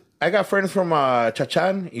 Because I got friends from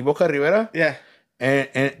Chachan y Boca Rivera. Yeah.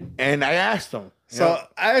 And I asked them. So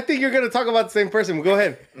I think you're going to talk about the same person. Go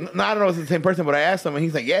ahead. No, I don't know if it's the same person, but I asked him, and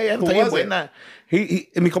he's like, yeah, está Who bien was it? buena.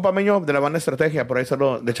 Mi compa Meño de la banda Estrategia, por ahí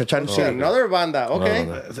solo de Chachán City. Another banda. Okay.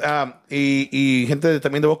 Y gente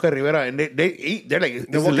también de Boca de Rivera, and they eat. They're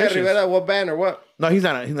like, The Boca de Rivera, what band or what? No, he's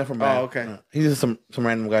not from band. Oh, okay. No. He's just some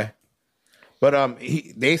random guy. But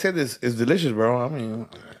they said this is delicious, bro. I mean,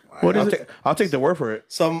 I'll take the word for it.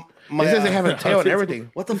 So It says they have a tail and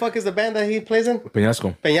everything. What the fuck is the band that he plays in?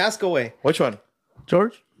 Peñasco. Peñasco, way. Which one?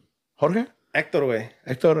 George? Jorge? Hector, way.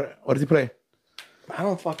 Hector, what does he play? I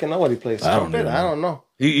don't fucking know what he plays. I don't Trumpet? know. I don't know.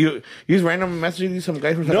 You just random messaging some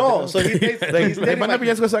guys from No, Zacatecas? so he plays. He's Like, dating manda my,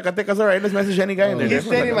 Peñasco Zacatecas, all right, let's message any guy in there. he's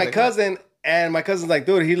dating my cousin, and my cousin's like,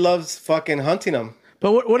 dude, he loves fucking hunting them.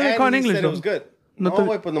 But what do they And call in he English? said it was good. No No, te-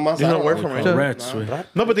 wait, but nomás. There's I no don't word know. for it. Oh, rats.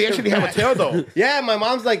 No, but they actually have a tail, though. Yeah, my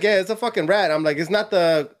mom's like, yeah, it's a fucking rat. I'm like, it's not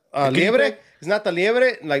the liebre. It's not the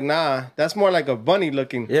liebre. Like, nah, that's more like a bunny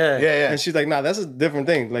looking. Yeah. And she's like, nah, that's a different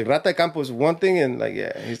thing. Like, Rata de Campo is one thing, and like,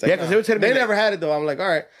 yeah. He's like, Yeah, 'cause they would tell me they that- never had it though. I'm like, all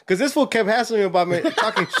right. Because this fool kept hassling me about me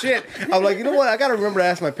talking shit. I'm like, you know what? I got to remember to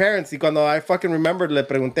ask my parents. Y cuando I fucking remembered, le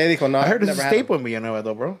pregunté, dijo, no, I heard this never is a had it. staple in Villanueva,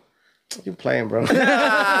 though, bro. You playing, bro.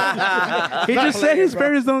 He just said his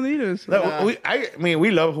parents don't eat it. So. No, I mean,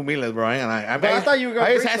 we love humiles, bro. And I thought you were gonna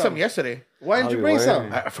I just bring had some. some yesterday. Why didn't you bring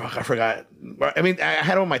some? I forgot. I mean, I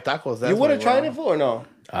had them on my tacos. That's You would have what, tried bro. it for or no?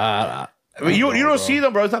 I mean, you don't see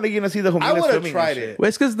them, bro. It's not like you're gonna see the humiles. I would have swimming tried and it. shit. Well,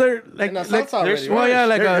 it's because they're like, And the like salsa already, well, yeah,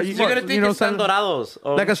 like They're- a, You're gonna think it's sal- dorados.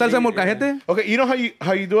 like a salsa molcajete. Okay, you know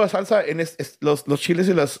how you do a salsa and los chiles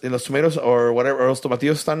y los tomatos or whatever, or los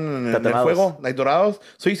tomatillos están en el Dorados. fuego, like dorados.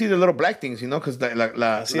 So you see the little black things, you know, because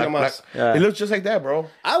nomás. Yeah. it looks just like that, bro.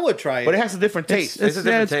 I would try it. But it has a different taste. It's a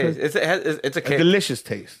different yeah, taste. It's a a kick. delicious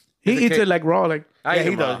taste. He It's a eats cake. it like raw, like I Yeah, eat he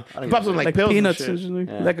them does. raw. I He don't pops eat them them. like pills peanuts, and shit. usually.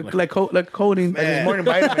 like coating. It's more than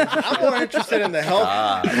vitamins. I'm more interested in the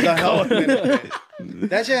health benefit.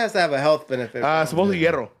 That shit has to have a health benefit. Supposedly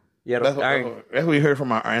hierro. Hierro. That's Iron. what we heard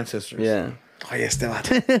from our ancestors. Yeah. Oh, yes, te va.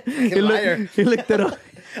 Liar. He looked it up.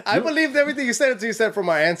 I believed everything you said until you said from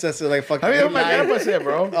our ancestors. Like, fucking. I mean, what my liar. grandpa said,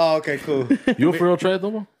 bro. Oh, okay, cool. You for real tried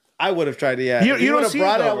though? I would have tried it, yeah. You If you don't would have see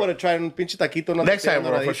brought it, it, I though, would have tried un pinche taquito. Una Next time,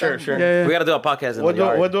 bro, for doradita. sure, sure. Yeah. We gotta do a podcast in We'll the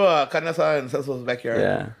yard. do a carne asada in Celso's backyard.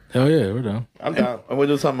 Yeah. Hell yeah, we're down. I'm down. And we'll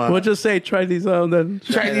do some We'll just say try these out then.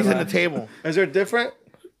 Chinese in the table. Is there different?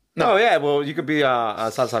 No, yeah. Well, you could be a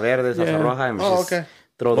salsa verde, salsa Yeah. roja, and Oh, just okay.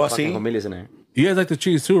 throw the Well, fucking see? humildes in there. You guys like the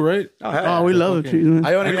cheese too, right? Oh, hell Oh, we love the cheese. Man.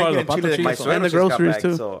 I only I call like it it in the chile pata de cheese. My queso. suegro the just got groceries, back,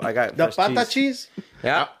 too. so I got The fresh pata cheese?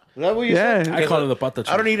 Yeah. Is that what you Yeah. said? I call it the pata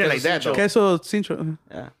cheese. I don't eat it like that, though. Queso cincho.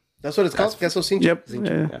 Yeah. That's what it's called? Queso cincho? Yep.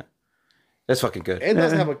 Yeah. It's fucking good. It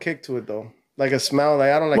does have a kick to it, though. Like a smell.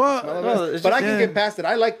 Like I don't like Well, the smell of no, it. it's But just- I can get past it.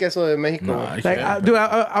 I like queso de Mexico. Nah, I Like, can't. dude,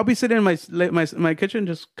 I'll be sitting in my kitchen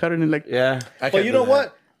just cutting it like. Yeah. But you know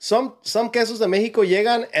what? Some quesos de Mexico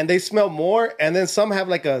llegan and they smell more, and then some have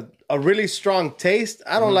like a really strong taste.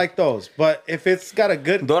 I don't like those. But if it's got a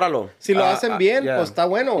good, Dóralo. si lo hacen bien, yeah. pues está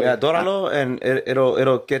bueno. Güey. Yeah, dóralo, and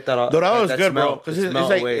it'll get that. Dorado is that good, smell, bro. Because the it's smell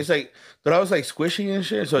like away. it's like Dorado's like squishy and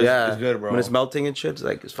shit. So it's good, bro. When it's melting and shit,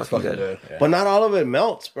 it's fucking good. good. But not all of it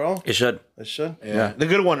melts, bro. It should. It should. Yeah. The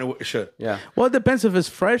good one it should. Yeah. Well, it depends if it's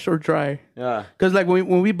fresh or dry. Yeah. Because like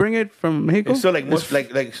when we bring it from Mexico, It's still like moist,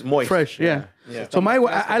 like moist. fresh. Yeah. Yeah. So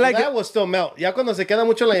I like that it. will still melt. Ya cuando se queda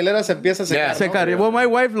mucho en la hilera se empieza a secar. Yeah. ¿no? Secar. Well, my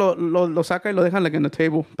wife lo saca y lo dejan like in the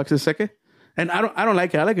table para que se seque. And I don't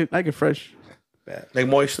like it. I like it fresh. Like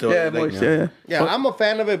moist still. Yeah, like, moist, yeah. Yeah, I'm a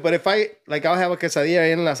fan of it, but if I'll have a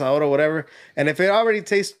quesadilla in el asador or whatever, and if it already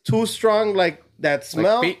tastes too strong, like that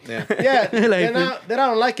smell, feet? yeah, Like then I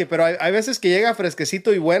don't like it. Pero hay veces que llega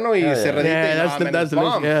fresquecito y bueno y se redite. Yeah, y, that's man, that's it's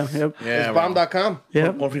bomb. delicious. Yeah, yep. Yeah, It's bro. bomb.com.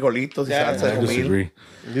 Yeah. Con frijolitos y Yeah, salsa I de comida. disagree.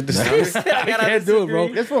 You disagree? I can't do it, bro.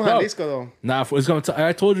 It's from Jalisco, though. Nah, it's gonna.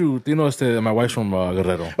 I told you, my wife's from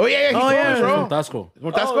Guerrero. Oh yeah, Oh, yeah. bro. From Tasco.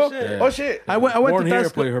 From Tasco? shit. Oh shit. I went Born to here,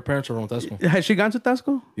 Tasco. play. Her parents are from Tasco. Has she gone to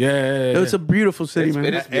Tasco? Yeah. It's a beautiful city, man.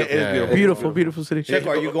 It is beautiful. It is beautiful. beautiful, beautiful city. Checo,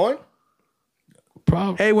 are you going?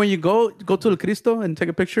 Probably. Hey, when you go to El Cristo and take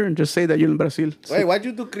a picture and just say that you're in Brazil. Wait, why'd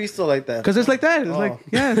you do Cristo like that? Because it's like that. It's like,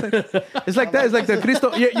 yeah, it's like that. It's like the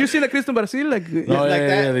Cristo. You see the Cristo in Brazil? Like, Oh, like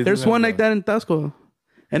that. they do there's have one like that in Tasco.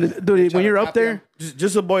 And dude, when you're up there,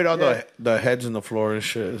 Just avoid all the heads on the floor and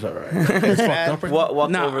shit. It's all right. It's fucked up. Right? Walk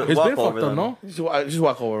Nah, over. It's walk been over fucked up, them. no? just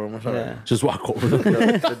walk over them. It's all right. Yeah. Just walk over them.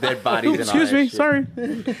 The dead bodies. and all excuse that me, shit. sorry,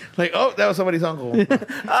 Like, oh, that was somebody's uncle.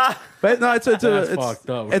 but no, it's fucked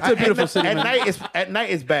up. It's a beautiful city, At man. night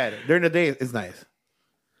it's bad. During the day it's nice.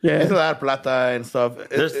 Yeah, It's a lot of plata and stuff.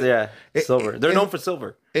 There's silver. They're known for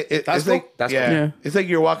silver. It's Tasco? like Tasco. Yeah. It's like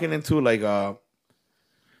you're walking into like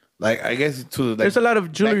I guess to like, There's a lot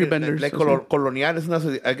of jewelry like, vendors. Like as well. colonial, is not,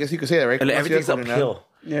 I guess you could say that, right? And everything's Colonial. uphill.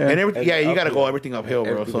 Yeah. And everything, yeah, you gotta go uphill. everything uphill,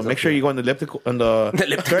 bro. So Everything's make sure you go on the elliptical, on the on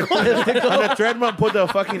the treadmill, and put the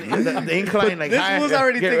fucking the incline like This high. fool's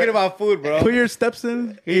already Get thinking right. about food, bro. Put your steps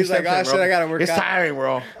in. He's like, Steps oh, in, shit, bro. I gotta work It's out. tiring,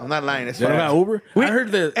 bro. I'm not lying. It's They don't got fast. Uber. I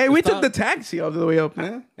heard that. Hey, we it's took not- the taxi all the way up,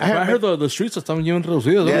 man. I heard the streets are están bien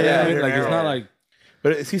reducidos. Yeah, yeah, I mean, they're like it's narrow. not like.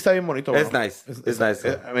 But sí está bien bonito, bro. It's nice. It's nice.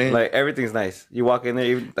 I mean, like everything's nice. You walk in there,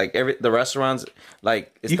 even, like the restaurants,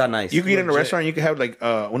 like it's not nice. You can eat in a restaurant. You can have like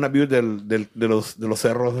una view de los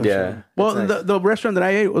cerros. and Yeah. shit. Well, It's nice. the restaurant that I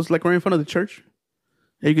ate was like right in front of the church.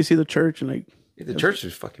 Yeah, you can see the church and like. The church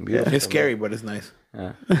is fucking beautiful. It's scary, but it's nice.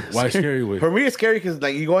 Yeah. Why scary with? For me, it's scary because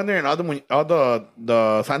like you go in there and all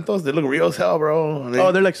the santos, they look real as hell, bro. And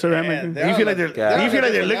Oh, they're like ceramic. Yeah, dude. they're you feel on like a- they're on you a feel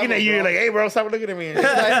like they're different looking at level, you. You're bro. like, hey, bro, stop looking at me.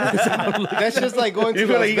 That's just like going You to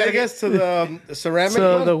feel Las like you gotta Vegas to the ceramic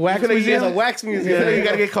So one. the wax feel like you museum. gotta- the wax You feel like museum. you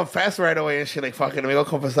gotta get confessed right away and shit. Like, fucking, let me go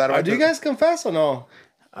confessar. Do you guys confess or no?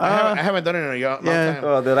 I haven't done it in a long yeah. time.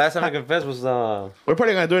 Oh, the last time I confessed was We're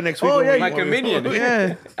probably gonna do it next week. Oh, when yeah, we- my when we- communion.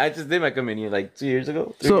 Yeah. I just did my communion like 2 years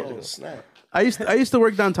ago. So Snap. I used to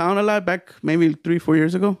work downtown a lot back maybe 3-4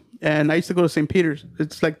 years ago, and I used to go to St. Peter's.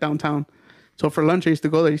 It's like downtown. So for lunch, I used to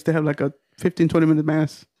go there. I used to have like a 15-20 minute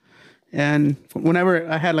mass, and whenever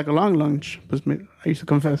I had like a long lunch, I used to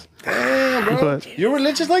confess. Damn, bro. But You're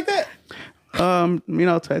religious like that?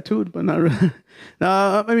 tattooed, but not really.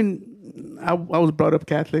 No, I mean, I was brought up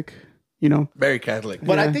Catholic. You know, Very Catholic.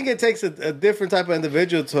 But I Yeah. think it takes a different type of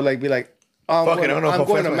individual to like be like, oh, Fuck it, I don't know if I'm I'll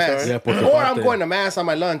going to confess mass. myself. Yeah, por tu Or I'm parte. going to mass on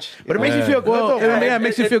my lunch. But it makes you feel good, Well, though. yeah, it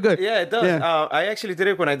makes you feel good. Yeah, it does. Yeah. I actually did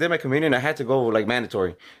it when I did my communion. I had to go like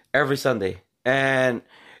mandatory every Sunday, and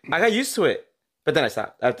I got used to it. But then I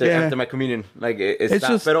stopped after my communion. Like it It's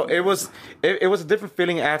stopped. just- But it was a different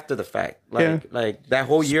feeling after the fact. Like Yeah. like that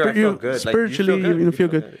whole year, I felt good. Like, spiritually, you feel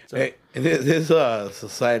good. So- Hey, this is a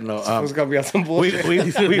side note. It's going to be on some We,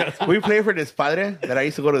 bullshit. we play for this padre that I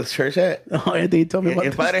used to go to this church at. Oh, yeah, they told me about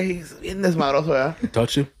El this. padre, he's in this madroso, yeah.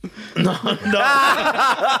 Touch you?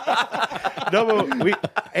 No, but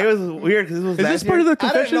it was weird because this was Is last this part of year. the I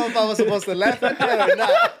didn't confession? know if I was supposed to laugh at that or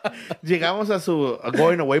not. Llegamos a a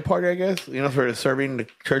going away party, I guess. You know, for serving the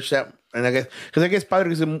church that, and I guess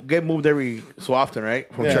padres get moved every so often,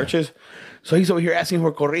 right, from Yeah. churches. So he's over here asking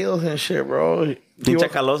for corridos and shit, bro. Pinche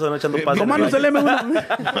caloso, no echando paso. Tomando seleme,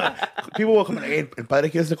 uno. People will come like, hey, el padre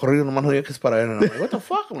quiere este corrido, nomás no diga que es para él. And I'm like, what the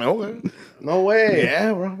fuck? I'm like, okay. No way.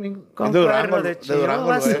 Yeah, bro. I mean, Con de Durango, perro de de Durango,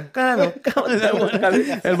 güey.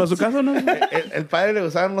 güey. El bazucazo, ¿no? El padre le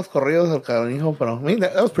gustaban los corridos al canijo, pero I mean,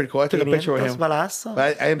 that was pretty cool. I took a picture with him. balazos.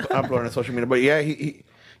 I uploaded on social media, but yeah, he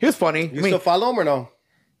was funny. You still follow him or no?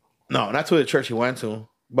 No, not to the church he went to.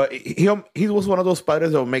 But he was one of those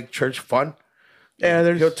padres that will make church fun.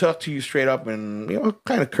 Yeah, He'll talk to you straight up and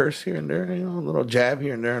kind of curse here and there, a little jab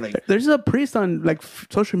here and there. Like there's a priest on like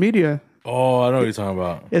social media. Oh, I know what you're talking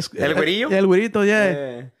about. El Güerillo? El Güerito,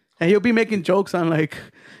 yeah. And he'll be making jokes on like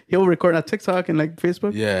he'll record on TikTok and like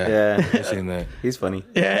Facebook. Yeah, Yeah. I've seen that. He's funny.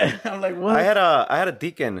 Yeah. I'm like, what? I had a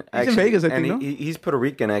deacon. Actually, in Vegas, I and think, no? he's Puerto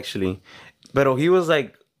Rican actually, but he was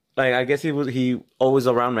like I guess he always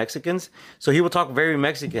around Mexicans, so he would talk very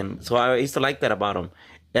Mexican. So I used to like that about him,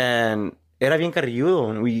 and era bien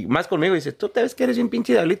carrilludo. And más conmigo dice, tú te ves que eres bien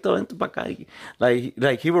pinche diablito, vente pa acá.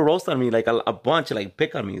 Like he would roast on me like a bunch, like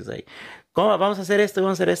pick on me. He's like, ¿cómo vamos a hacer esto?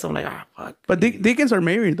 Vamos a hacer esto. I'm like, fuck. But deacons are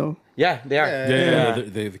married though. Yeah, they are. Yeah.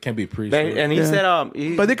 They can't be priests. right? And he said,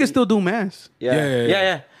 But they can still do mass.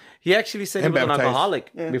 Yeah. He actually said And he was baptized. an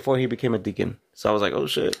alcoholic before he became a deacon. So I was like, oh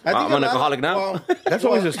shit, I think I'm a an lot alcoholic of- now. well, that's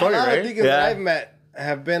always a story, a lot right? of deacons Yeah. that I've met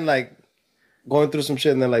have been like going through some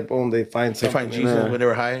shit and then like boom, they find they something. find Jesus when they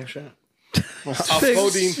were high and shit. Off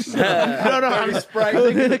codeine. No, I'm Sprite.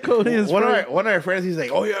 Codeine is one right. of our friends, he's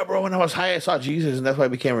like, "Oh yeah, bro. When I was high, I saw Jesus, and that's why I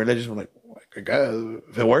became religious." I'm like, I guess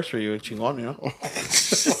if it works for you, it's chingón,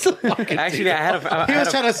 Actually, I had He was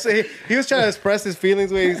a trying to say, he was trying to express his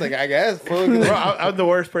feelings. Where he's like, I guess. Fuck. Bro, I'm the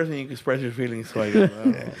worst person you can express your feelings. So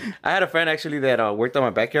I had a friend actually that worked on my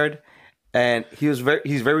backyard, and he's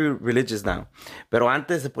very religious now. Pero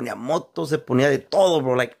antes se ponía moto, se ponía de todo,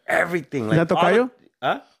 bro, like everything. Like that tocayo?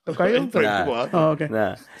 Huh? Tocayo? Nah. Oh, okay.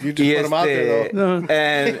 Nah. You just put him out there, though. No.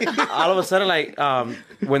 And all of a sudden, like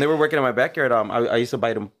when they were working in my backyard, I used to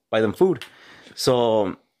buy them food.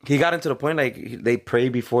 So he got into the point like they pray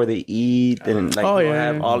before they eat, and like Oh, he'll yeah.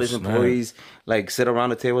 have all his Snap. employees like sit around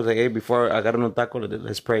the table like, hey, before I got un taco,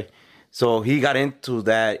 let's pray. So he got into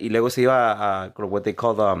that. Y luego se iba a what they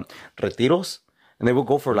call retiros, and they would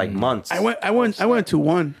go for like months. I went to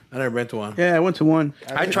one. I never been to one. Yeah, I went to one.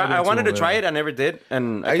 I wanted to try it. I never did,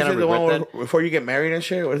 and I I kind said of the one regret where, that. before you get married and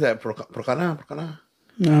shit. What is that? Procana?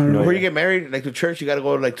 No, Before you get married, like to church, you got to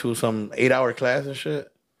go like to some 8-hour class and shit.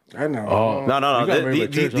 I know. Oh, No. You got married by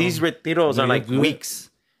church, These huh? retiros You are like do it?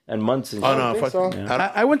 weeks and months. And Oh shit. no, think fuck.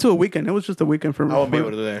 so. I went to a weekend. It was just a weekend for me. I won't be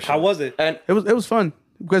able to do that. Shit. How was it? And It was fun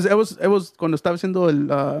because it was cuando estaba haciendo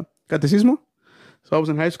el catecismo. So I was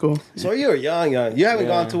in high school. So you're young. You haven't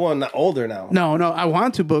gone to one older now. No, I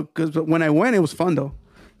want to, but when I went, it was fun though.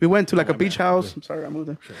 We went to like a beach house. I'm sorry, I moved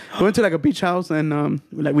there. We went to like a beach house and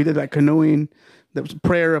we did like canoeing. There was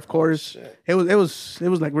prayer, of course. It was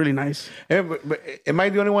like really nice. Yeah, but am I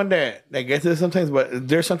the only one that gets this sometimes? But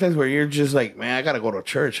there's sometimes where you're just like, man, I gotta go to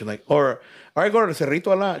church and like, or I go to the Cerrito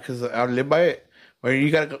a lot because I live by it. Where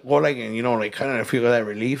you gotta go like and like kind of feel that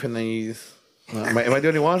relief and then you just. Am I the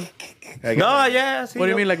only one? I guess no, yeah. Sí, What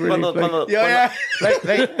do you mean, like, really? Like- Yeah.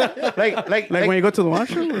 like Like when you go to the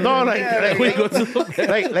washroom. no,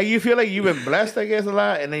 like you feel like you've been blessed, I guess, a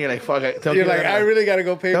lot, and then you're like, fuck. You're like, I really gotta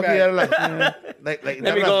go pay Tengo que dar back. like,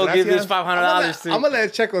 Let me go give this $500 I'm gonna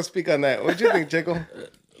let Checo speak on that. What do you think, Checo?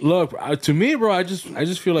 Look, to me, bro, I just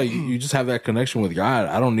feel like you just have that connection with God.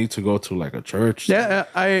 I don't need to go to like a church Yeah,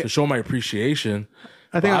 to show my appreciation.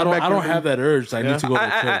 I think But I'm I back don't here. have that urge. I need to go to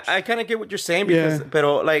church. I kind of get what you're saying because, Yeah.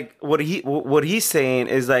 pero like what he's saying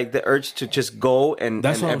is like the urge to just go and,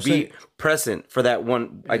 That's what I'm be saying. present for that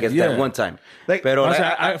one, I guess Yeah. that one time. Like, pero I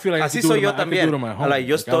say, I feel like I así could do soy it yo I could do también. it on my home. Like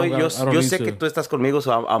yo Like, I don't estoy, gotta- I don't yo need sé to- que tú estás conmigo,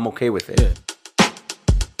 so I'm okay with it.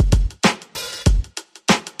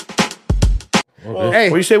 Hey,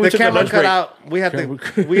 What you say we the took a camera lunch cut break? out.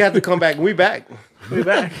 We had to come back. We back. we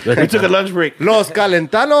took a lunch break. Los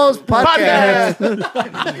Calentanos podcast. And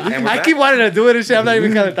we're I back. keep wanting to do it and shit. I'm not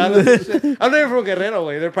even Calentanos. I'm not even from Guerrero,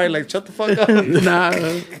 way. They're probably like, shut the fuck up. Nah,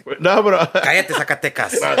 No, but Cállate,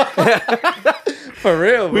 Zacatecas. For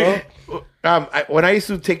real, bro. when I used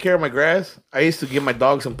to take care of my grass, I used to give my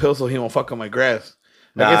dog some pills so he won't fuck on my grass.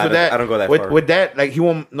 Nah, I guess with I don't go that with, far. With that, like he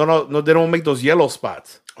won't. No, they don't make those yellow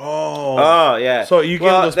spots. Oh yeah. So you give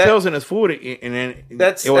him those that- pills in his food, and then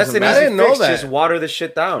That's it wasn't an bad. I didn't easy know fix. that. Just water the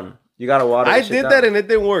shit down. You gotta water. I the shit did down. that and it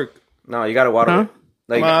didn't work. No, you gotta water Huh? it.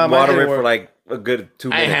 Like Mine water didn't it for work. like a good 2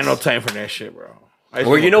 minutes. I ain't had no time for that shit, bro.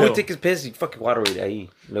 Or you know who take his piss? You fucking water it ahí.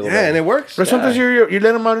 Luego, Yeah, and it works. But sometimes you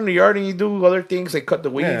let him out in the yard and you do other things like cut the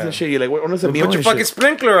weeds Yeah. and shit. You're like, what is it? Put your fucking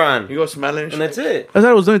sprinkler on, You go smelling and and shit. that's it. that's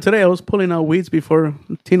what I was doing today. I was pulling out weeds before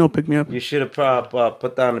Tino picked me up. You should have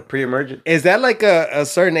put down a pre-emergent. Is that like a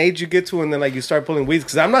certain age you get to and then like you start pulling weeds?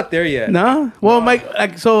 Because I'm not there yet. Nah, well, Mike,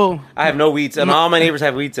 like so, I have no weeds, and all my neighbors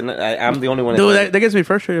have weeds, and I'm the only one. dude, That that gets me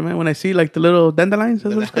frustrated, man. When I see like the little dandelions,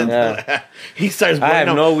 that's what it's called. yeah. He starts. I have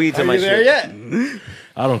blowing no up. weeds in Are my you there shit. yet?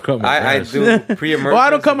 I don't cut my I grass. do pre-emergent. Well, I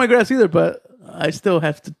don't cut my grass either, but I still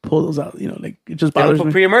have to pull those out. You know, like it just Gotta bothers put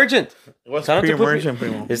me. pre-emergent. What's Shout out to pre-immersion, Puppy.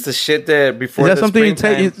 primo? It's the shit that before Is that the something you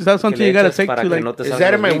springtime take? Is that something you que le gotta echas take para to que like? no te Is salgan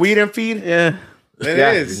that in los my leaks? weed and feed? Yeah. It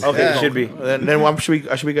Yeah. is. Okay, Yeah. It should be. Then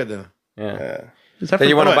I should be good then. Yeah. Is that Then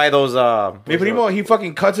you for- want to what? buy those. Mi primo, he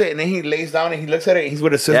fucking cuts it and then he lays down and he looks at it and he's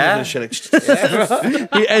with his scissors Yeah? and shit.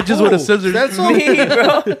 Like, He edges with a scissors. That's all. me,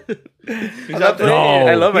 bro. he's out there. No.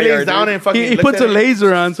 I love He my lays yard, down dude. and fucking. He looks puts at a it.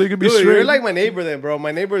 laser on so he can be Dude, straight. you're like my neighbor then, bro.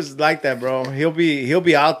 My neighbor's like that, bro. He'll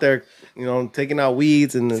be out there, taking out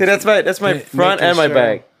weeds and. See, that's my front making and my sure.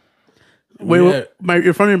 back. Wait, Yeah.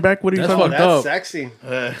 your front and your back. What are you That's talking fucked about? That's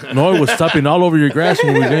up. sexy. Noah was stepping all over your grass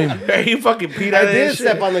when we game. He fucking peed I out of did his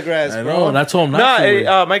step shit. on the grass, I bro. know. That's all I'm No, not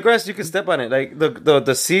sure. my grass you can step on it. Like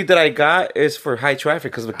the seed that I got is for high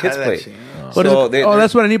traffic because the kids Ah, play. that's it. What is So it? they- Oh,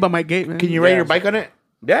 that's what I need by my gate, man. Can you ride your bike on it?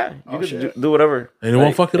 Yeah, you can do whatever. And it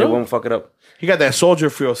won't fuck it up? It won't fuck it up. He got that soldier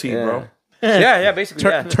feel seat, Yeah. bro. Yeah, basically.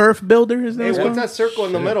 Yeah. Turf builder is that? Hey, what it's what's called? that circle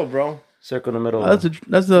in the middle, bro? Circle in the middle.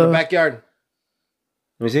 That's the Backyard.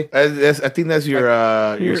 Let me see. I think that's your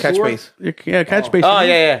catch sewer? base. catch basin. Oh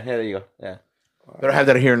yeah. There you go. Yeah. They don't have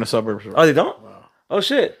that here in the suburbs. Bro. Oh, they don't. Oh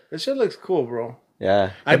shit. This shit looks cool, bro.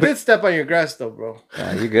 Yeah. I did step on your grass though, bro.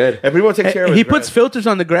 Yeah, you good. And people take care of He his puts grass. filters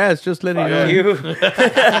on the grass, just letting you know. You.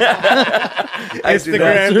 I do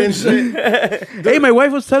that. Instagram and shit. Hey, my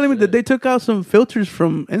wife was telling me that they took out some filters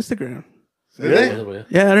from Instagram. Did they?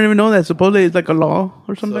 Yeah, I don't even know that. Supposedly it's like a law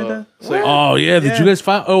or something like that. Oh yeah, did you guys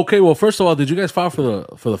file? Okay, well, first of all, did you guys file for the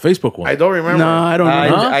Facebook one? I don't remember. No, I don't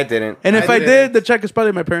know. I didn't. And if I I did. did, the check is probably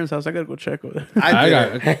at my parents' house. I gotta go check with it. I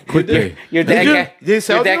got a quick pay. Your Did you- dad, did he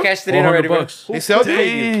sell your dad you? cashed it in already, bro. $400. They sell it?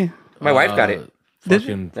 Dang. My wife got it. Did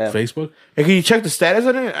Fucking Yeah. Facebook. Hey, can you check the status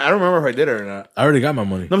on it? I don't remember if I did it or not. I already got my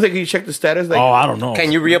money. No, I'm saying, can you check the status? Like, Oh, I don't know.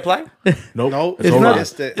 Can you reapply? Nope. Nope. It's It's over. not-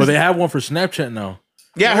 Missed it. But they have one for Snapchat now.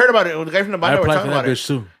 yeah, I heard about it. The guy from the I band were applied for talking that about it. bitch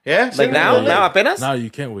too. Yeah, Like now? Now apenas? Now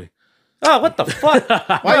you can't wait. Oh, what the fuck?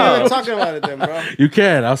 Why are you even talking about it then, bro? You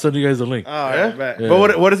can. I'll send you guys the link. All Yeah? right, bet. Yeah.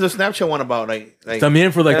 But what is the Snapchat one about? Like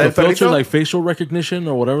También for like Yeah, the filter, Felito? like facial recognition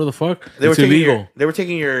or whatever the fuck. they were It's taking illegal. they were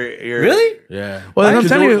taking your Really? Yeah. Well, that's what I'm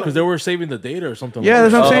telling you. Because they were saving the data or something. Yeah,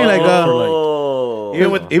 like that's what I'm saying. Like, Oh.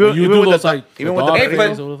 even with You even do with those the like even the with the dog Hey,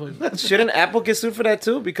 things but- or whatever the fuck. Shouldn't Apple get sued for that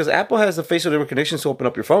too? Because Apple has the facial recognition to open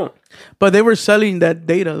up your phone. but they were selling that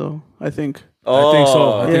data though. I think I think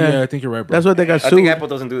so. I think, Yeah. I think you're right, bro. that's what they got I sued. think Apple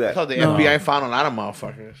doesn't do that's how that. the FBI found a lot of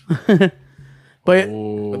motherfuckers But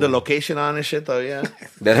with the location on and shit though. Yeah,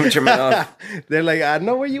 Let him trim it off. They're like, I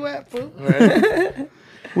know where you at, fool.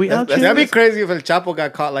 we out that's- here. That'd be crazy if El Chapo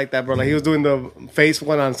got caught like that, bro. Like he was doing the face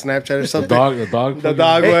one on Snapchat or something. the dog. The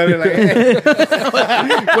dog one. Like, hey,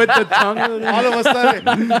 with the tongue. all of a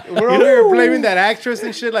sudden, we're over here blaming that actress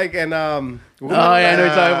and shit. Like, and Oh yeah, I know what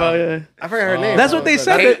you're talking about. Yeah. I forgot her name. That's what they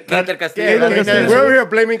said. Kate, that- Kate del Castillo. Yeah, Kate del Castillo. we're over here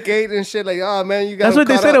blaming Kate and shit. Like, oh man, you got. That's what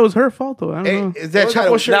they said. It was her fault though. I don't know. is that What Chapo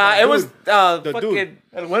kind of- shirt? Nah, it was The fucking. dude.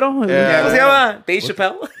 El Güero? Yeah. ¿Cómo se llama? Dave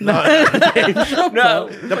Chappelle? No.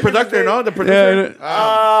 The producer, no, the producer.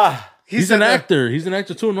 He's an actor. He's an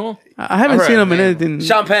actor too, no? I haven't Alright, seen him in man. anything.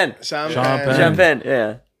 Sean Penn. Sean Sean Penn. Penn. Sean Penn,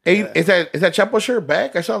 yeah. Hey, is that Chapo shirt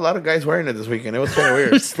back? I saw a lot of guys wearing it this weekend. It was kind of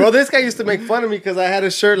weird. Bro, this guy used to make fun of me because I had a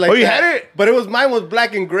shirt like Oh, you that. had it? But mine was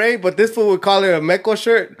black and gray, but this fool would call it a Meco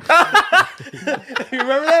shirt. You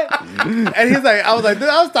remember that? And he's like, I was like, dude,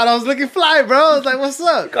 I thought I was looking fly, bro. I was like, what's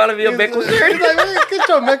up? Calling me a Meco shirt? He's like, man, get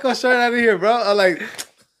your Meco shirt out of here, bro. I'm like,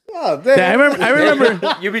 oh, damn. Yeah, I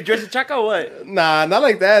remember. You be dressed in Chaka or what? Nah, not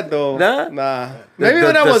like that, though. Nah? Maybe The-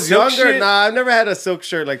 when I the was silk younger, shit? nah, I've never had a silk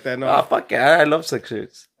shirt like that, no. Oh, fuck yeah. I love silk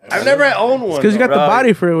shirts. I've never owned one. Because you got the Right.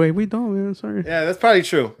 body for it. Wait, we don't, man. Sorry. Yeah, that's probably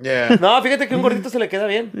true. Yeah. No, fíjate que un gordito se le queda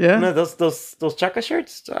bien. Yeah. No, those Chaka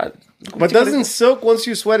shirts. But doesn't silk, once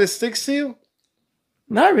you sweat, it sticks to you?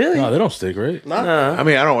 Not really. No, they don't stick, right? Nah. I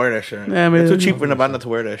mean, I don't wear that shirt. Yeah, I mean, it's too cheap in the band to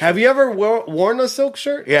wear that shit. Have you ever worn a silk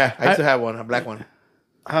shirt? Yeah, I used to have one, a black one.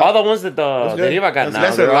 All the ones that the good. Riva got It's now,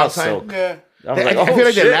 lasted a they're long all time. silk. Yeah. I was I, like, I oh, feel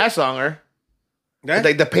like shit. they last longer. Yeah?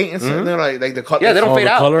 Like the paint and stuff, they're like the color. Yeah, they don't Oh, fade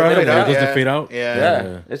the out. color They of don't it, fade out. does Yeah. it fade out? Yeah.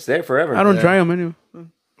 Yeah, it's there forever. I don't dry them anyway.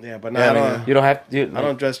 Yeah, but Yeah, nah, You don't have to. I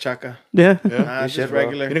don't dress chaka. Yeah. Nah, shit, just bro.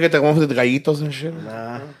 regular. You don't get the one with the gallitos and shit.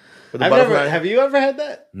 Nah. With the I've never, butterfly. have you ever had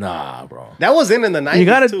that? Nah, bro. That was in the 90s You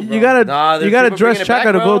gotta, too, bro. you gotta, Nah, there's you gotta people dress bringing it chaka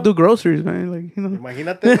back, to bro. go do groceries, man. Like, you know,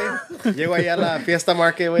 Imagínate, güey. Llego allá a la Fiesta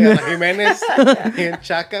Market, güey, a la Jiménez, en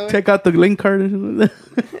Chaca, güey. take out the link card. And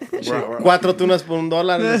Cuatro tunas por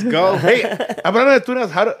 $1, let's go. Hey, hablando de tunas,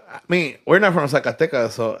 how do, I mean, we're not from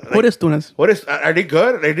Zacatecas, so like, what is tunas? what is? Are they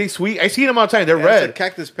good? Are they sweet? I see them all the time. They're That's a red.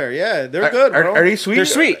 cactus pear. Yeah, they're good, bro. Are they sweet? They're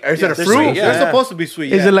sweet. Or is it a they're fruit? sweet, yeah. They're supposed to be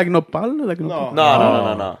sweet. Is yeah. it like nopal? Like No.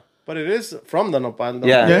 nopal? No. But it is from the nopal, though.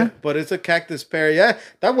 Yeah. Yeah. But it's a cactus pear. Yeah,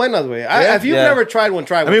 that went that way. Yeah. If you've Yeah. never tried one,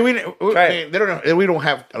 try one. I mean, Right. we don't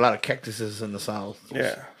have a lot of cactuses in the south.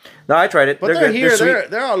 yeah. No, I tried it. But they're good. here. sweet.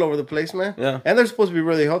 They're all over the place, man. Yeah. And they're supposed to be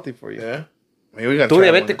really healthy for you. Yeah. I mean, we got. ¿Tú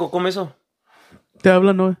diabético come eso? Te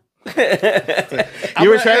hablan, no.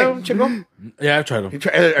 You ever tried them, Chico? Yeah, I've tried them.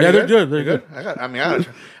 Yeah, they're good. They're good.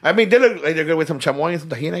 I mean, they look like they're good with some chamoy and some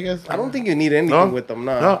tahini, I guess. I don't think you need anything No? with them.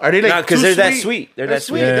 No. No, are they like No, because too they're that sweet? sweet. They're They're that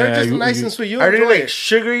sweet. sweet. They're just you- nice you- and sweet. You Are they enjoy like it.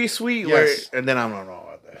 sugary sweet? Yes. And then I don't know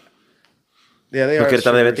about that. Yeah, they No are. quiere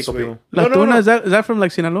estar sugary diabético, sweet. primo. La No, no, tuna, no. is that from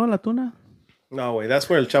like Sinaloa, la tuna? No way. That's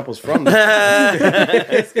where El Chapo's from.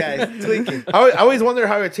 This guy's tweaking. I always wonder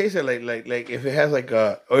how it tasted, like if it has like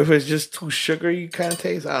a, or if it's just too sugary kind of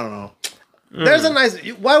taste. I don't know. There's a nice.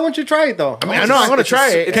 Why won't you try it though? I mean, I know I'm gonna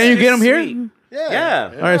try it. Can you get them here? sweet. Yeah.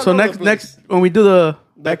 Yeah. All right, so all over next the place. when we do the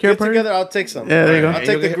Like, backyard get party, together, I'll take some. Yeah, there you go. I'll And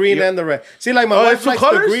take you the get- green you- and the red. See, like my Oh, wife there's two likes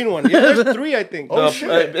colors? the green one. Yeah, there's three, I think. Oh,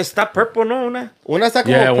 shit. Está purple, no? Una? Una está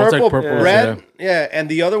como Yeah, one's like purple, purple, red. Yeah, and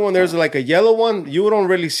the other one, there's like a yellow one. You don't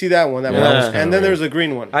really see that one that Yeah, that was much. kinda And then red. there's a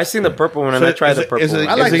green one. I seen the purple one and So I tried is the it- purple is it- one.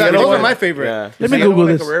 I like the that. yellow Those are one? my favorite. Yeah. let me Is it Google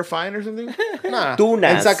like this. a rare find or something? Nah.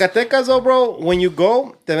 Tunas. En Zacatecas, though, bro, when you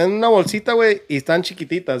go, te venden una bolsita, güey, y están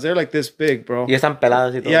chiquititas. They're like this big, bro. Y están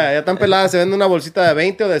peladas y todo. Yeah, ya están peladas. Se vende una bolsita de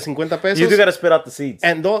 20 o de 50 pesos. You do gotta spit out the seeds.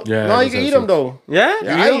 And Yeah, no, you those can are eat them, seeds. though. Yeah?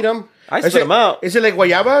 Yeah, I eat them. I Is spit it, them out. is it like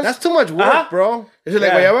guayabas? That's too much work, Uh-huh. bro. Is it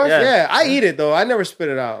like Yeah, guayabas? yeah. Yeah, I eat it, though. I never spit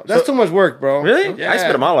it out. That's too much work, bro. Really? Yeah. I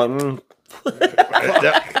spit them out. Mm.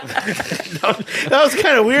 That was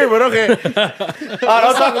kind of weird, but okay. Oh,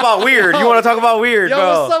 don't talk about weird. You want to talk about weird, Yo,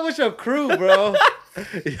 bro. what's up with your crew, bro?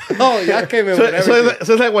 Yo, y'all came in with So everything. it's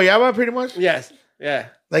like guayaba, pretty much. Yes, yeah.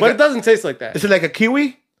 Like but a- it doesn't taste like that. Is it like a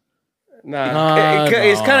kiwi? Nah.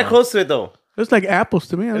 It's kind of close to it, though. It's like apples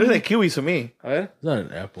to me. I It don't is know. like kiwis to me. A ver. It's not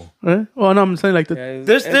an apple. Right? Well, no, I'm saying like the. Yeah,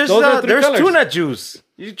 There's those are the three colors. tuna juice.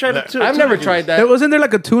 You tried the tuna I've never juice. tried There that. wasn't there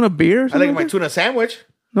like a tuna beer? Or I something like my that? tuna sandwich.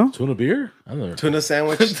 Tuna beer? I never. Tuna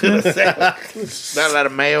sandwich. Not a lot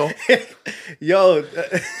of mayo. Yo,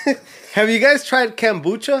 have you guys tried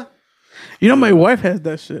kombucha? You know, my wife has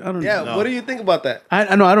that shit. I don't Yeah. know. What do you think about that?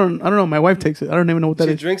 I know. I don't know. My wife takes it. I don't even know what that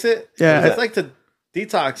She is. drinks it. Yeah. It's like to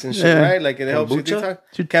detox and shit, Yeah. right? Like it helps you Kombucha?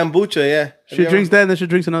 detox. Kombucha, yeah. Have She you ever- drinks that, and then she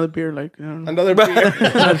drinks another beer. Like, I don't know. another beer.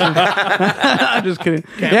 I'm just kidding.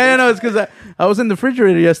 Yeah, no, it's because I was in the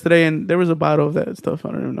refrigerator yesterday, and there was a bottle of that stuff.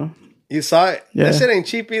 I don't even know. You saw it. Yeah. That shit ain't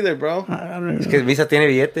cheap either, bro. I don't even know. Que Visa tiene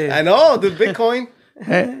billete. I know, the Bitcoin.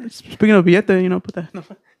 Hey, speaking of billete, you know, put that.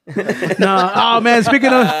 No, oh man. Speaking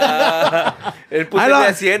of, El puse I de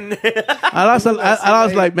lost- 100. I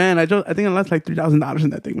lost like man. I think I lost like $3,000 in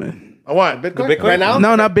that thing, man. I want Bitcoin? Bitcoin? Right now?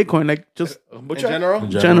 No, not Bitcoin. Like just In general?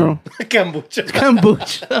 general Kombucha.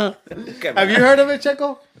 kombucha. Have you heard of it,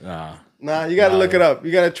 Checo? Nah. Nah, you gotta look it up.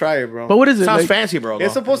 You gotta try it, bro. But what is it? Sounds Like, fancy, bro.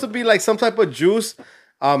 It's supposed to be like some type of juice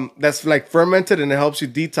that's like fermented and it helps you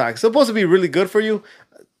detox. It's supposed to be really good for you.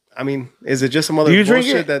 I mean, is it just some other Do you drink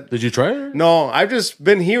bullshit it? that... Did you try it? No, I've just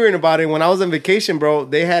been hearing about it. When I was on vacation, bro,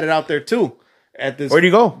 they had it out there too. At this Where'd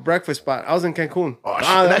you go? breakfast spot. I was in Cancun. Oh, shit.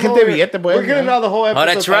 Ah, La that's gente what we're- billete, pues, We're getting man. out the whole episode. Oh,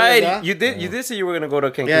 that's right. ¿verdad? You did say you were going to go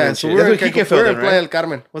to Cancun. Yeah, and so shit. we're in That's what Kike Cancun. filled We're in in, Playa right? del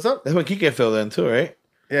Carmen. What's up? That's when Kike filled in too, right?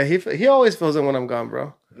 Yeah, he always fills in when I'm gone,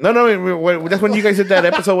 bro. No, that's when you guys did that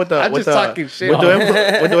episode with the I'm with just the talking shit. with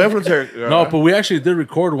the influencer. No, but we actually did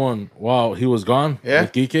record one while he was gone Yeah?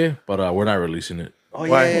 with Kike, but we're not releasing it. Oh,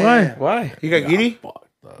 Why? yeah, yeah, Why? yeah. Why? You got giddy?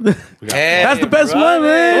 That's the best one,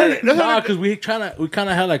 man. Nah, because we kind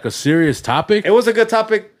of had like a serious topic. It was a good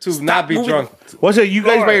topic to not be moving drunk. Was it you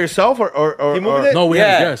guys by Lord. yourself or He moved it? No, we had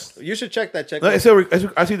Yeah. a guest. You should check that. Check No, that. it's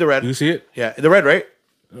still, I see the red. You see it? Yeah, the red, right?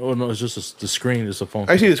 Oh no, it's just the screen, just a phone.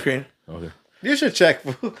 I see the screen. Okay. You should check.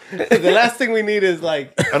 The last thing we need is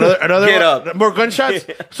like Another Get one? up. More gunshots.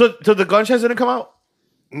 So the gunshots didn't come out.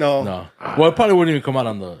 no. No. Well, it probably wouldn't even come out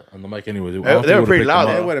on the mic anyway. I don't think they were it would've pretty picked loud,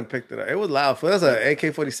 them They up. wouldn't picked it up. It was loud. That's an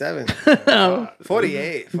AK-47.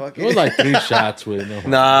 48. Fuck It was like 3 shots with no.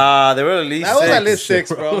 Nah, there were at least that was six. at least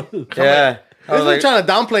 6, bro. Yeah. I I was was like, trying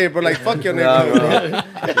to downplay it, but like, fuck your nah, neighborhood, bro.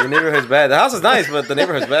 bro. Your neighborhood's bad. The house is nice, but the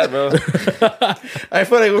neighborhood's bad, bro. I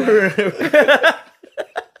feel like we were.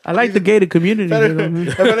 I like the gated community. Here, though, man.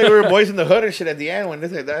 I feel like we were boys in the hood and shit at the end when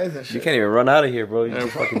this guy dies and You shit. can't even run out of here, bro. You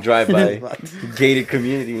just fucking drive by gated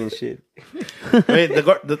community and shit. I mean,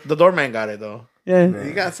 the doorman got it though. Yeah.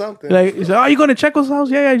 You got something. Like, he's like, oh, you going to Checo's house?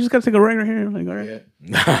 Yeah, you just got to take a right here. I'm like, all right.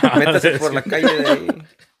 Métase por la calle de ahí.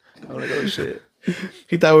 I'm like, oh shit.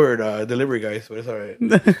 He thought we were delivery guys, but it's all right.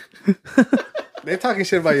 They're talking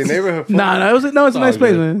shit about your neighborhood. Nah, it's a nice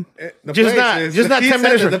place, man. The Just places. not He 10 said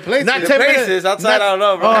minutes. that the places. Not The 10 places. minutes. outside, I don't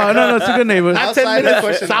know, bro. Oh no, it's a good neighborhood. Not Outside 10 is minutes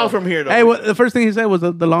questionable. south from here, though. Hey, the first thing he said was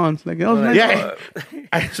the lawns. Like, oh, nice. Yeah.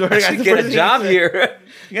 I swear to I God, should the get first a thing job he said. here.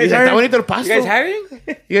 He's like, "Está bonito el pasto." You guys hiring?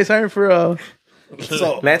 You guys hiring for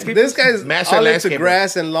So Landscapers? this guy's Master all into landscaper.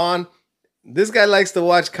 grass and lawn. This guy likes to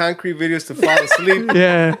watch concrete videos to fall asleep.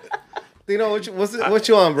 yeah. You know what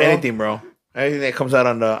you on, bro? Anything, bro. Anything that comes out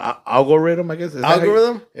on the algorithm, I guess. Is that how you-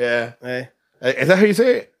 Algorithm? Yeah. Hey. Is that how you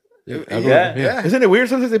say it? Yeah. Isn't it weird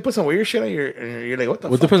sometimes they put some weird shit on your and you're like, what the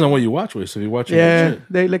Well, it fuck? depends on what you watch with. So if you watch Yeah,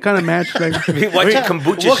 they kind of match. Like, We watching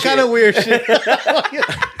kombucha What shit. kind of weird shit?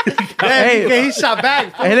 Hey, he shot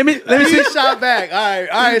back. hey, let me see. He shot back.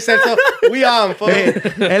 All right, so we on, fool. Hey,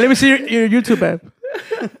 let me see your YouTube app.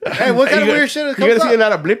 Hey, what kind of weird shit You comes gotta see a up?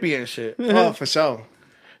 lot of Blippy and shit. Oh, for sure.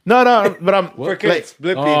 No, but I'm For kids,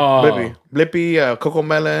 Blippy. Oh, Blippy, Coco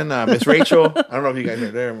Melon, Miss Rachel. I don't know if you guys are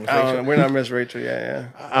there. Miss Rachel. We're not Miss Rachel. Yeah.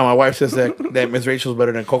 My wife says that Miss Rachel's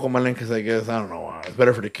better than Coco Melon because I guess I don't know. It's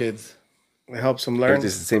better for the kids. It helps them learn.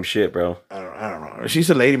 It's the same shit, bro. I don't know. She's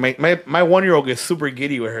a lady. My 1-year-old gets super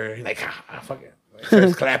giddy with her. He's like, fuck it.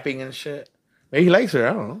 Starts clapping and shit. Maybe he likes her.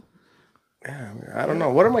 I don't know. I don't know.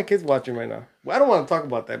 What are my kids watching right now? Well, I don't want to talk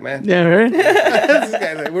about that, man. Yeah, right. This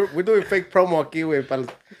guy's like, we're doing fake promo aquí, güey.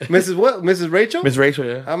 Mrs. What? Mrs. Rachel? Miss Rachel,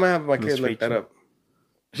 yeah. I'm gonna have my kid look that up.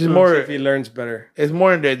 She's See more. if he learns better. It's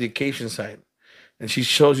more in the education side, and she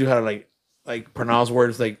shows you how to like pronounce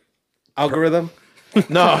words like Algorithm.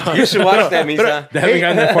 no. You should watch that, Misa. they haven't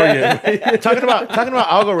gotten there for you. talking about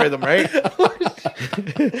algorithm, right?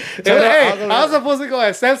 Hey, I was supposed to go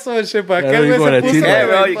at Celso and shit, but Yeah, Kelvin you go se at puso Tito. Yeah, like,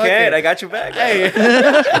 bro, you fuck can. it. I got you back.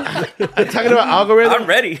 Talking about algorithm. I'm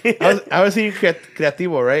ready. I was seeing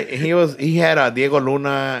Creativo, right? And he had Diego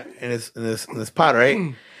Luna in his pod,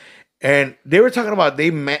 right? And they were talking about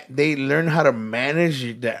they learn how to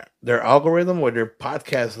manage their algorithm where their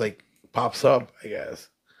podcast like pops up, I guess.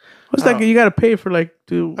 What's that? You gotta pay for like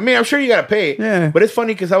to I mean, I'm sure you gotta pay. Yeah. But it's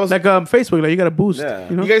funny because I was like Facebook. Like you gotta boost. Yeah.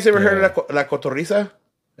 You know. you guys ever heard of La Cotorrisa?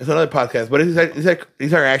 It's another podcast, but it's like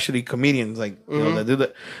these are actually comedians, like you know, that do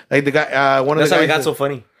the like the guy. One of That's the how guys it got is- so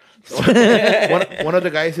funny. one of the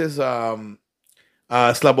guys is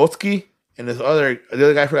Slabotsky, and the other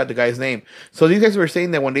guy, I forgot the guy's name. So these guys were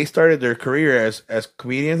saying that when they started their career as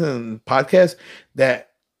comedians and podcasts,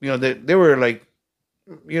 that you know they were like,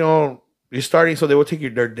 you know, you're starting, so they would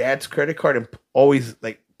take their dad's credit card and always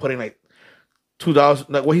like putting like 2,000.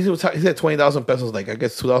 Like, well, he said 20,000 pesos, like I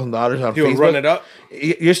guess $2,000 on You would Facebook. run it up.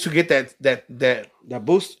 Just to get that. That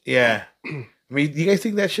boost. Yeah. I mean, do you guys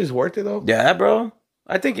think that shit's worth it though? Yeah, bro.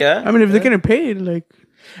 I think, yeah. I mean, if they're getting paid, like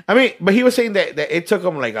I mean, but he was saying that it took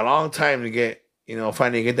him like a long time to get, you know,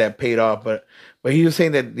 finally get that paid off. But he was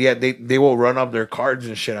saying that they will run up their cards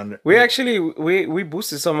and shit on there. We actually we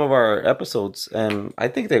boosted some of our episodes, and I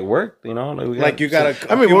think they worked. You know, Like you got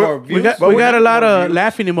I mean, we got a lot of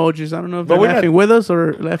laughing emojis. I don't know if they're we're not- laughing with us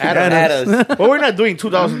or laughing at us. but we're not doing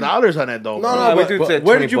 $2,000 on it though. No, we but, do but said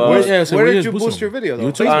where 20 did you bucks. boost? Yeah, so where we did just you boost boost them. your video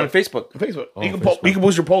though? YouTube? on Facebook. Facebook. Oh, You Facebook. can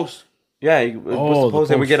boost your post. Yeah, you boost Oh, the post,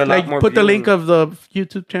 the and we get a lot Like more. put the viewing. link of the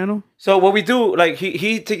YouTube channel. So what we do, like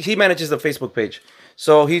he manages the Facebook page.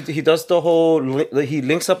 So he does the whole. He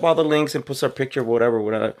links up all the links and puts our picture,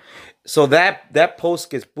 whatever. So that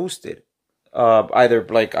post gets boosted. Either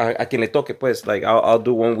like a quien le toque, pues like I'll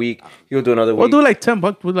do 1 week, he'll do another We'll week. do like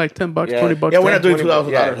 $10. With like $10, Yeah. $20. Yeah, we're not doing $20.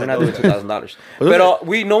 $2,000. Yeah, we're not doing $2,000. But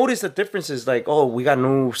we noticed the differences. Like, oh, we got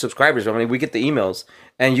new subscribers. I mean, we get the emails,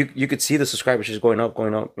 and you could see the subscribers just going up. You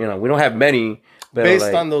know, we don't have many, but Based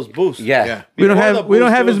like, on those boosts. yeah. Yeah. We don't Before have the we don't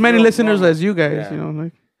boost, have it as was many real listeners normal. as you guys. Yeah. You know,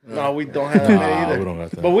 like No, we don't have that many Nah, either. we don't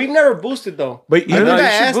got that. But we've never boosted though. But you I know, think you I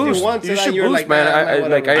should asked boost. you once, You and should you were boost, like, man. nah,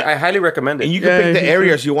 whatever. I highly recommend it. And you can Yeah, pick the you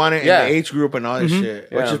areas you want it in Yeah. the age group and all that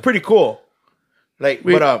shit, which Yeah. is pretty cool. Like,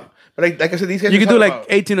 but like I said, these guys you are could do talking like about-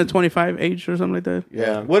 18 to 25 age or something like that.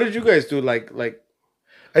 yeah. What did you guys do? Like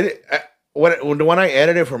When the one I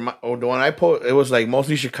edited for the one I put, it was like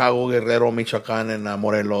mostly Chicago, Guerrero, Michoacan, and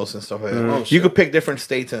Morelos and stuff like that. You could pick different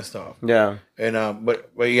states and stuff. Yeah, And but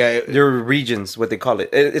yeah, there are regions, what they call it.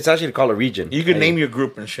 It's actually called a region. you could name your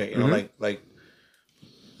group and shit. You know, like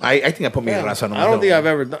I think I put me in Raza. I don't think I've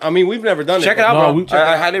ever done. I mean, we've never done Check it. it out, No, bro. we-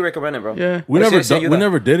 I highly recommend it, bro. Yeah. We Let's never say you we that.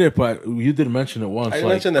 never did it, but you did mention it once. I like,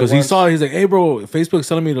 mentioned it because he once. saw it, he's like, "Hey, bro, Facebook's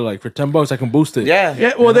telling me to like for $10 I can boost it." Yeah,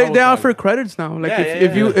 Yeah, well, And I they was like- offer credits now. Like Yeah,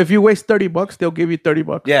 if you waste $30, they'll give you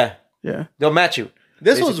 $30. yeah. Yeah. They'll match you.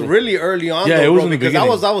 This was really early on, Yeah, though, it was bro, in the because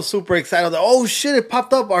beginning. I was super excited. I was like, oh shit, it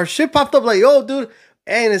popped up. Our shit popped up. Like, yo, dude,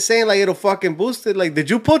 and it's saying like it'll fucking boost it. Like, did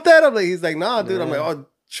you put that up? Like, he's like, nah, dude. I'm like, oh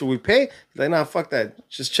should we pay? He's like, nah, fuck that.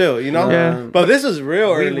 Just chill, you know? Yeah. But this is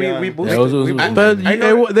real early on. we Yeah, boosted. it was- we it was- But I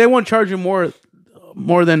know- they won't charge you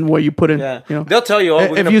more than what you put in. Yeah, You know. they'll tell you, oh,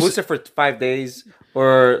 we're If gonna you boost it for 5 days,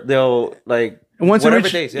 or they'll like And once it whatever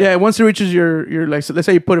reaches, days. once it reaches your like, so let's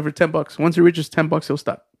say you put it for $10. Once it reaches $10, he'll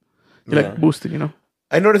stop. You're like boosted, you know.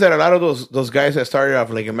 I noticed that a lot of those guys that started off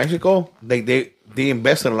like in Mexico, like they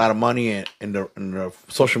invested a lot of money in the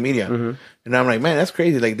social media, and I'm like, man, that's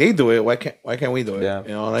crazy. Like they do it, why can't we do it? Yeah. You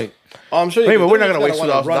know, like Oh, I'm sure you hey, can but do we're it. not You gonna waste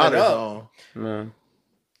gotta wanna run it $2,000. up. So.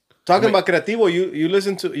 Talking about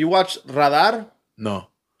Creativo, you watch Radar? No,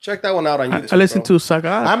 Check that one out on YouTube. I listen bro. to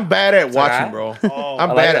Sagar. I'm bad at watching, bro.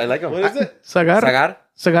 I'm I bad. I like him. What is it? Sagar. Sagar?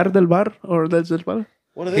 Sagar del bar or del bar.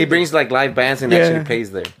 What are they He do? brings like live bands and Yeah. actually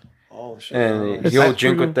plays there, Oh shit! and It's he'll like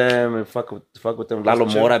drink pretty with them and fuck with them. Lalo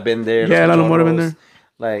Mora been there. Yeah, Los Lalo Mora been Cotorros. there.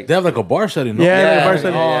 Like They have like a bar setting, no? Yeah, like a Yeah, bar yeah,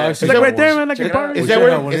 setting. yeah. I've seen It's like that right there, once. man, like Check a it bar. out. Is We that should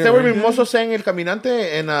where have one is here, that where right? Mimoso sang El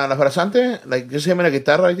Caminante and La Farsante? Like just him and a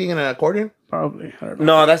guitarra, I think, and an accordion. Probably. I don't know.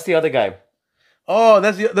 no, that's the other guy. Oh,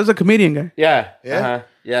 that's a comedian guy. Yeah, Yeah? uh-huh.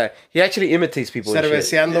 Yeah. He actually imitates people. and shit.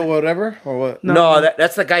 Cerveceando, whatever, or what? No,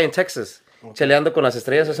 that's the guy in Texas. Cheleando con las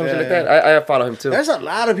estrellas or something like that. I follow him too. There's a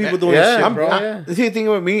lot of people doing Yeah, this shit, I'm- bro. See, the thing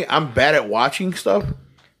with me, I'm bad at watching stuff.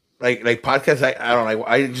 Like podcasts, I don't like.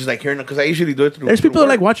 I just like hearing because I usually do it through. There's through people that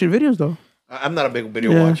work. like watching videos though. I'm not a big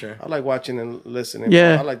video Yeah. watcher. I like watching and listening.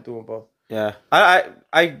 Yeah. bro. I like doing both. Yeah,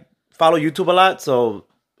 I follow YouTube a lot, so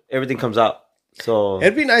everything comes out. So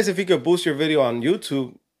It'd be nice if you could boost your video on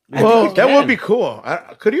YouTube. Well, That would be cool.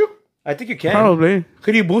 Could you? I think you can. probably.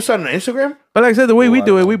 Could you boost on Instagram? But like I said, the way we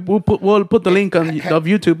do it, we'll put the link on of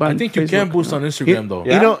YouTube. On I think you Facebook. can boost on Instagram though.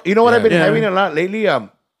 Yeah. You know what I've been Yeah. having a lot lately.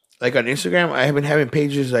 Like on Instagram, I have been having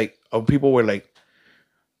pages like of people with like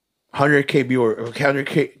 100K viewer,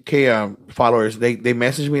 100K followers. They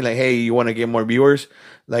message me like, hey, you want to get more viewers?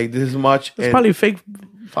 Like this is much. It's And- probably fake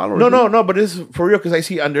followers. No, but this is for real because I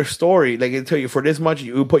see on their story, like they tell you for this much,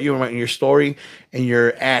 you put you in your story and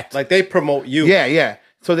you're at. Like they promote you. Yeah.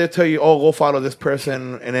 So they tell you, oh, go follow this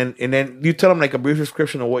person, and then you tell them like a brief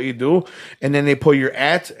description of what you do, and then they put your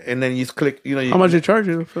at, and then you just click. You know, How much they charge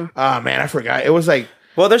you for? Ah, man, I forgot. It was like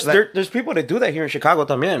Well, there's people that do that here in Chicago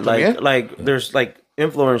también. Like there's like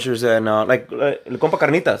influencers and like El Compa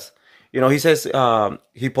Carnitas. You know, he says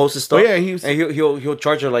he posts his stuff. Oh, yeah, he's- and he'll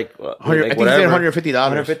charge her like, 100 like I think he said $150.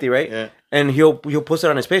 150, right? Yeah. And he'll post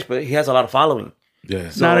it on his page, but he has a lot of following.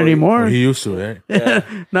 Yeah. Not anymore. Or he used to, right?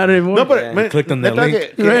 Not anymore. no, but Yeah. man, Clicked on that neta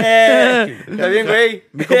link. que- Está bien, güey.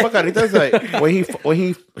 Mi compa Carnitas, like when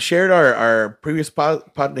he shared our previous pod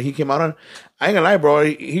that he came out on, I ain't gonna lie, bro.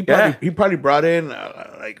 He probably brought in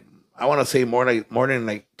like I want to say more than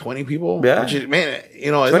like 20 people. Yeah. Which is, man, you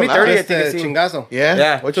know, it's 20, a lot. 30, I That's think the I see. chingazo. Yeah,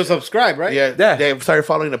 Yeah. Which To subscribe, right? yeah, Yeah. they started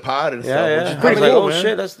following the pod and stuff. Yeah, Which yeah. is I pretty was like, cool, oh man.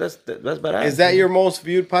 shit, that's badass. Is that your most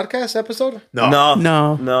viewed podcast episode? No,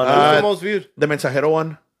 No. What's the most viewed? the Mensajero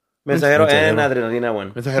one, Mensajero and Mensajero. Adrenalina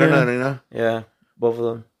one. Mensajero Yeah. Adrenalina. Yeah, both of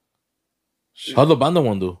them. How'd the banda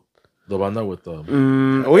one do? The banda with the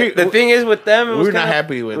The thing is with them, it we was were not kinda-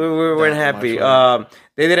 happy with We weren't that happy. much,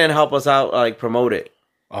 They didn't help us out like promote it.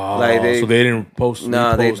 Like so they didn't post.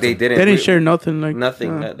 No, they repost didn't. They didn't We- share nothing. Like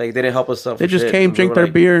nothing. Like they didn't help us out. They for just shit. came, We drank were their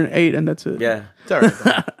like- beer, and ate, and that's it. Yeah. It's all right,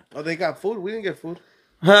 though. Oh, they got food. We didn't get food.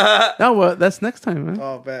 No, well, that's next time, man.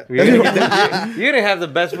 Oh, bad. you didn't have the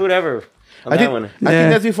best food ever. On I that think one. I Yeah.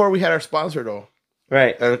 think that's before we had our sponsor though.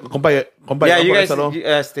 Right. Compa Yeah, Iván, you por guys. eso, ¿no?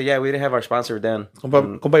 Yeah, we didn't have our sponsor then.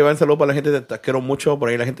 Compa Iván, saludos para la gente de Taquero Mucho, por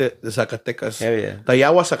ahí la gente de Zacatecas. Hell yeah.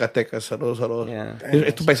 Tayagua, Zacatecas. Saludos. Yeah.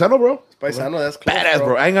 ¿Es tu paisano, bro? Paisano, that's close, Badass,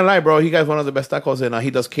 bro. I ain't gonna lie, bro. He got one of the best tacos, and he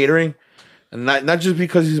does catering. And not just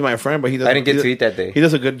because he's my friend, but he does. I didn't get he to eat that day. He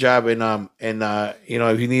does a good job, and you know,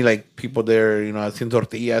 if you need like people there, you know, haciendo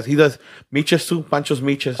tortillas, he does miches too, Pancho's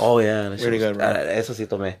miches. Oh yeah, that Really shit was- good, bro. Eso sí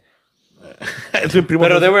tomé. Es mi primo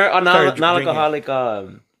Pero they were started non-alcoholic. Oh yeah,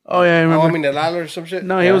 I Oh, I remember. mean, the Lalo or some shit?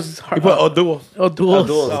 No, he was. drinking. He put duos. duels.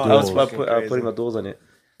 duels. I was fucking crazy. putting my duels on it.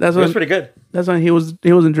 That's It was when. pretty good. That's when he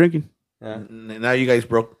wasn't drinking. Now you guys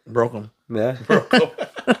broke him. Yeah.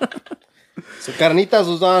 So Carnitas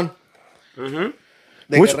was on. De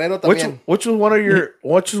Guerrero también. Which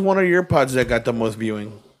was one of your pods that got the most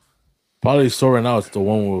viewing? probably store right now. It's the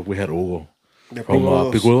one where we had Hugo The from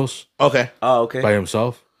Picudos. Picudos Okay. Oh, okay. by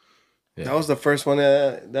himself. That was the first one.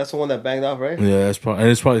 That's the one that banged off, right? Yeah, that's probably,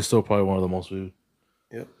 and it's probably still probably one of the most viewed.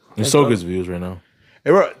 Yep. It still gets views right now.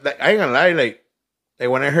 Hey, bro, like, I ain't gonna lie, like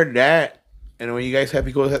when I heard that, and when you guys had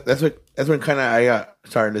Picudos, that's when kind of I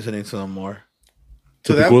started listening to them more.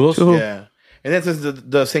 To them? Picudos? To who? Yeah. And then since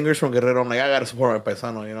the singers from Guerrero, I'm like, I gotta support my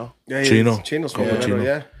paisano, you know? Yeah, Chino. Chino's Yeah, from Chino.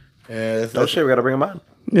 Guerrero, yeah. Yeah, Oh shit, we gotta bring him on.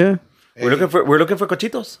 Yeah. We're looking for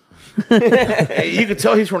cochitos. Hey, you can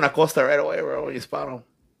tell he's from La Costa right away, bro. When you spot him.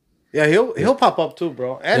 Yeah, he'll pop up too,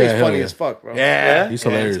 bro. And he's hell funny yeah. as fuck, bro. Yeah. He's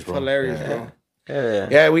hilarious, It's bro. hilarious, bro.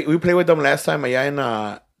 Yeah, we played with them last time allá en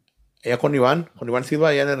allá con Iván Silva,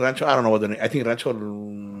 allá en el rancho. I don't know what the name. I think rancho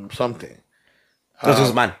something.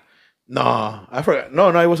 Entonces, man. No, I forgot. No,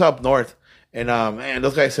 it was up north. And man,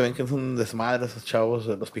 those guys se ven que son desmadres, esos chavos,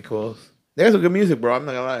 los picos. They got some good music, bro. I'm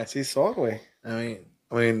not gonna lie. Sí, son, güey. I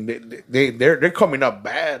mean, they're coming up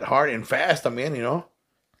bad, hard, and fast. I mean, you know.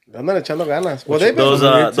 Andan echando ganas. Well, they've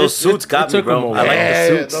been Those suits got me, took them bro. over. I like Yeah,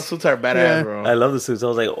 the suits. those suits are badass, Yeah. bro. I love the suits. I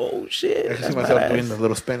was like, oh shit. I see That's myself badass. doing the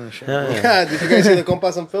little spin and shit. Yeah, did you guys see the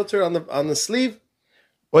compas and filter on the sleeve?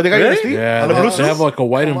 What they got Really? your sleeve? Yeah, On the they blue have suits? like a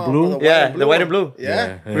white and Come on, blue. bro, Yeah, the white and blue.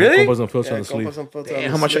 Yeah. and Really? Compas and filter Yeah, on the sleeve. compas and filter on Hey,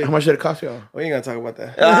 the how much sleeve. did it cost you? We ain't gonna talk about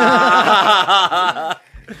that.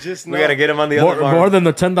 Just We gotta get him on the other More bar. than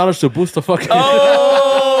the $10 to boost the fucking.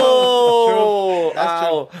 Oh, That's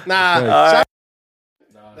true. ow. Nah,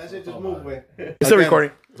 that shit just moved, man. It's still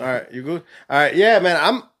recording. All right, you good? All right, yeah,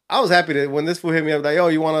 man. I was happy that when this fool hit me up, like, yo,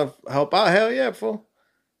 you want to help out? Hell yeah, fool.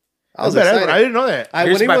 I was That's badass, excited. bro. I didn't know that.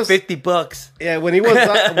 Here's when he my was, $50. yeah, when he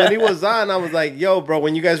was on, I was like, yo, bro,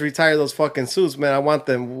 when you guys retire those fucking suits, man, I want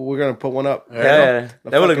them. We're gonna put one up. Yeah, The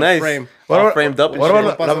that would look fucking nice. frame. What All about- framed up. And what shit.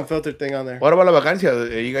 about- Put some filter thing on there. What about La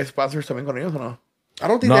Vacancia? You guys sponsors también con ellos o no? I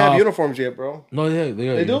don't think Nah. they have uniforms yet, bro. No, yeah, they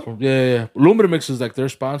got They do? uniform. Yeah. Lumbre Mix is like their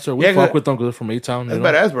sponsor. We Yeah, fuck 'cause- with them because they're from A-Town. That's You know?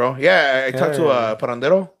 badass, bro. Yeah, I talked to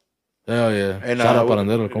Parandero. Hell yeah. And, Shout out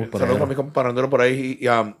Parandero. Como Saludos a mi Parandero. compa Parandero por ahí.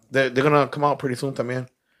 They're gonna come out pretty soon también.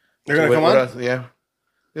 They're gonna With- come with on. us, yeah.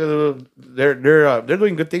 They're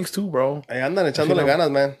doing good things too, bro. Hey, andan echándole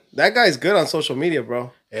ganas, man. That guy's good on social media,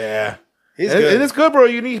 bro. Yeah, He's it good. is good, bro.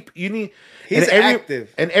 You need. He's in every,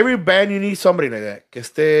 active. In every band, you need somebody like that que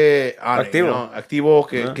esté on it, you Activo. know, activo,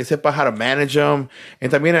 que sepa how to manage them.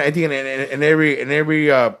 And también I think in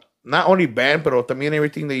every not only band, but también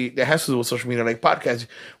everything that has to do with social media, like podcasts.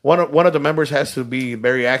 One of the members has to be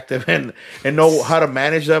very active and know how to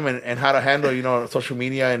manage them and how to handle, you know, social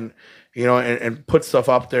media and you know and put stuff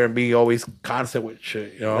up there and be always constant with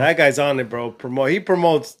shit, you know. That guy's on it, bro. He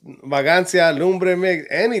promotes Vagancia, Lumbre Mix,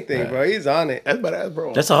 anything, bro. He's on it. That's badass,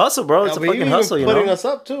 bro. That's a hustle, bro. It's a But he fucking even hustle, you putting know. us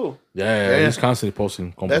up too. Yeah, he's constantly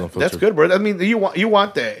posting. Compas That's Unfiltered. good, bro. I mean, you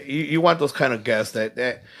want that. You want those kind of guests that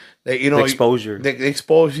you know The exposure. They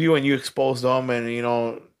expose you and you expose them, and you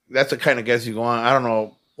know that's the kind of guest you go on. I don't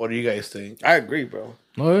know. What do you guys think? I agree, bro.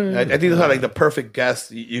 Oh, yeah, I think those are like the perfect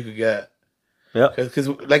guests you could get. Yeah. Because,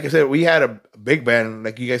 like I said, we had a big band,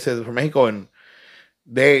 like you guys said, from Mexico, and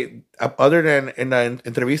they, other than in the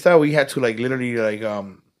entrevista, we had to like literally like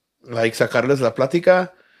sacarles la plática.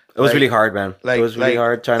 It was Like- really hard, man. like- It was really like-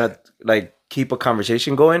 hard trying to like keep a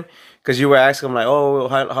conversation going because you were asking them like, "Oh,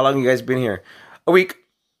 how long you guys been here?" A week.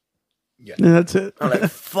 Yeah, that's it. I'm like,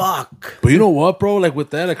 "Fuck." But you know what, bro? Like with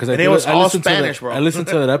that, because it was all Spanish, bro. I listened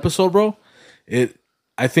to that episode, bro.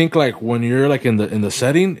 I think like when you're like in the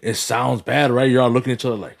setting, it sounds bad, right? You're all looking at each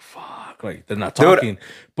other like, fuck, like they're not Dude. talking.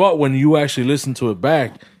 But when you actually listen to it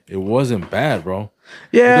back, it wasn't bad, bro.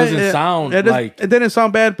 Yeah, It doesn't sound like- it didn't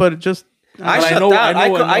sound bad, but it just I But I shut know- down. I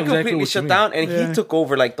know I exactly completely what you shut mean. down, and he took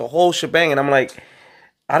over like the whole shebang. And I'm like,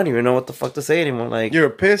 I don't even know what the fuck to say anymore. Like, You're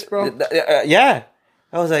pissed, bro. yeah.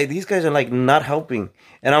 I was like, these guys are like not helping,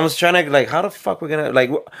 and I was trying to like, how the fuck we're gonna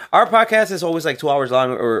like? Our podcast is always like 2 hours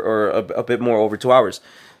long, or a bit more over 2 hours.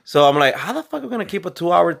 So I'm like, how the fuck are we gonna keep a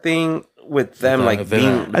 2 hour thing with them like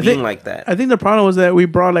being like that? I think the problem was that we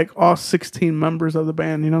brought like all 16 members of the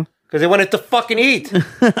band, you know, Because they wanted to fucking eat.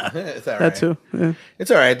 It's all right. that too. Yeah.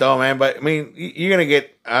 It's all right though, man. But I mean, you're gonna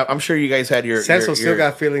get. I'm sure you guys had your. Senso your- still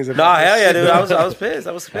got feelings Nah, about hell this yeah, shit. dude. I was pissed.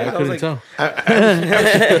 I was pissed. I I was couldn't like, tell.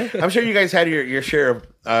 I'm sure you guys had your share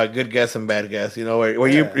of good guests and bad guests. You know, where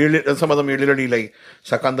you're some of them you're literally like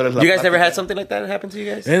sacándoles la you guys ever plática. had something like that happen to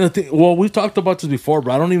you guys? And the thing, well, we've talked about this before,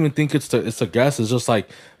 but I don't even think it's a guess. It's just like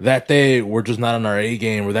that day we're just not on our A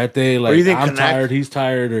game, or that day like you think I'm connect- tired, he's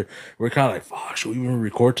tired, or we're kind of like, fuck, should we even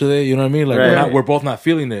record today? You know what I mean? Like Right. we're both not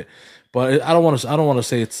feeling it. But I don't want to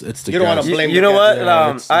say it's the You don't wanna guess. blame You know what?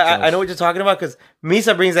 Yeah, it's I know what you're talking about because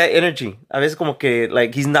Misa brings that energy. A veces como que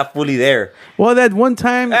like he's not fully there. Well, that one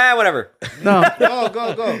time, Whatever. no,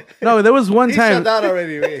 Go. no, there was one He shut time. down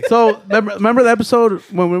already, man. So remember the episode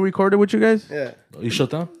when we recorded with you guys? Yeah. You shut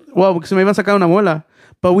down? Well, because me iban a sacar una muela,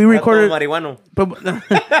 but we recorded. Marihuano. But me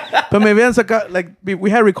habían sacado, like we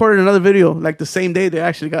had recorded another video like the same day they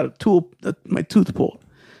actually got my tooth pulled,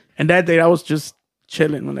 and that day I was just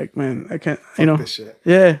chilling. I'm like, man, I can't, you know, this shit.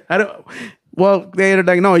 yeah, I don't. Well, they're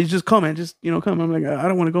like, no, you just come, man. Just, come. I'm like, I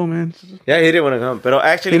don't want to go, man. Yeah, he didn't want to come. Pero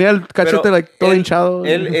actually, Tenía el cachete like todo él,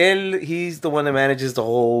 hinchado. he's the one that manages the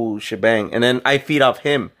whole shebang, and then I feed off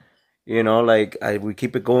him. Like we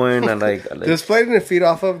keep it going, and like Just plating and feed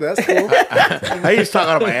off of. That's cool. I just talk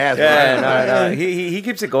out of my ass. yeah, bro. no. He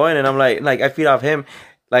keeps it going, and I'm like I feed off him.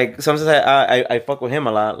 Like sometimes I fuck with him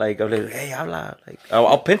a lot. Like I'm like, hey, habla. Like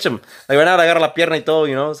I'll pinch him. Like right now I agarro la pierna y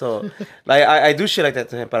todo, So like I do shit like that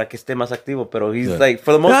to him para que esté más activo. Pero he's like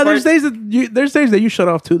for the most part. There's days that you shut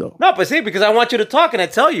off too, though. No, but see, because I want you to talk, and I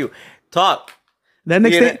tell you, talk. The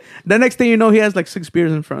next thing you know, he has like 6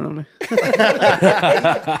 beers in front of him.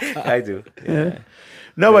 I do. Yeah.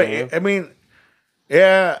 No, but I mean,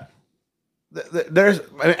 yeah. There's,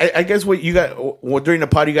 I guess what you got during the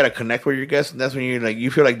party, you got to connect with your guests, and that's when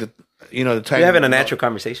you feel like the time You're having a natural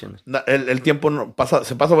conversation El tiempo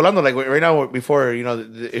se pasa volando. Like right now, before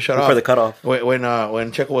it shut off before the cutoff. When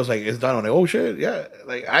Checo was like, it's done. I'm like, oh shit, yeah.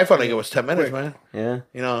 Like I felt like it was 10 minutes, man.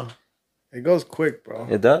 Yeah. It goes quick, bro.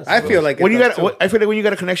 It does. I feel like when you got, I feel like when you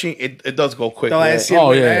got a connection, it does go quick.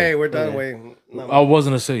 Hey, we're done. Wait, I was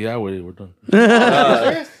gonna say, we're done.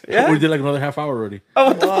 Yeah. We did like another half hour already. Oh,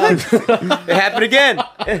 what the fuck? It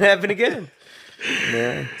happened again.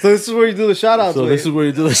 Yeah. So this is where you do the shout outs. So this is where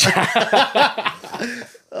you do the shout.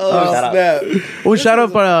 Snap. Un shout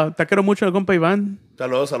out para Taquero Mucho, el compa Iván.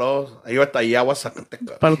 Saludos. Ahí va Tayagua,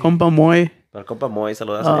 Zacatecas. Para el compa Moy. Para el compa Moy,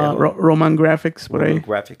 saludos a Roman Graphics, por ahí.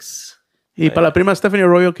 Graphics. Y para la prima Stephanie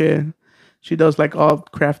Arroyo, que she does like all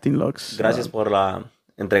crafting looks. Gracias por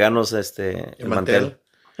entregarnos el mantel.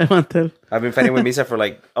 El mantel. I've been fighting with Misa for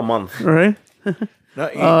like a month. All right.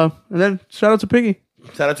 No, And then shout out to Piggy.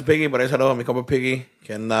 Shout out to Piggy, por ahí saludos a mi compa Piggy,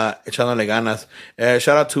 que anda echándole ganas.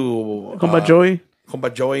 Shout out to Compa Joey.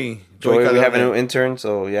 Compa Joey. Joey, we Calderon. have a new intern,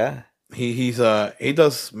 so yeah. He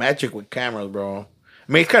does magic with cameras, bro.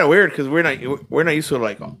 I mean, it's kind of weird because we're not used to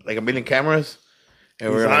like a million cameras. And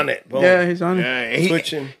He's we're on like, it. Boom. Yeah, he's on it. Yeah,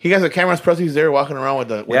 Switching. He has the cameras pressed. He's there walking around with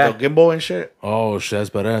the gimbal and shit. Oh, shit, that's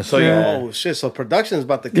badass. So Oh shit! So production's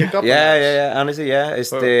about to kick up. Yeah. Honestly, yeah.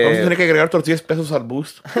 Vamos a tener que agregar otros 10 pesos al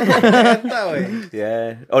boost.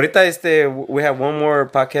 Yeah. Ahorita we have one more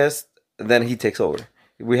podcast, then he takes over.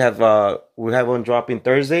 We have one dropping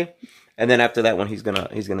Thursday, and then after that one he's gonna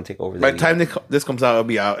take over. By the time this comes out, it'll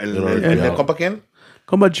be out. El compa quién?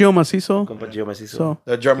 Compa Gio Macizo. Compa Gio Macizo. So,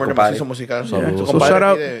 The drummer de Compadre. Macizo Musical. Saludos. Su compadre shout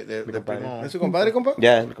out- aquí de primo. ¿Es su compadre, compa?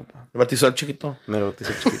 Yeah, mi compa. El batizó chiquito. Me lo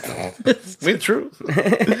bautizó chiquito. Me true.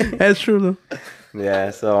 that's true, though. Yeah,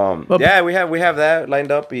 so we have that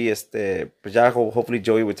lined up. Y pues ya hopefully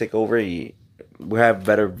Joey would take over. Y we have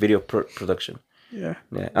better video production. Yeah.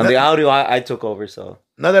 Yeah, and the audio I took over. So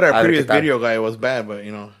Not that our A ver previous qué tal. video guy was bad, but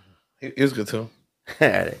he was good too.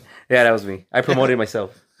 yeah, that was me. I promoted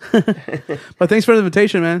myself. But thanks for the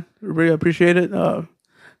invitation, man. Really appreciate it.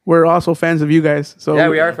 We're also fans of you guys. So Yeah,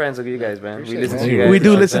 we are fans of you guys, man. We listen to you guys. We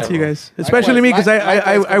do Yeah, listen to you guys, especially me because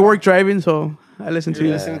I work driving, so I listen to you.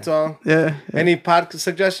 Listen to him. Yeah. Any pod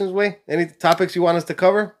suggestions, Way? Any topics you want us to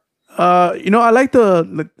cover? I like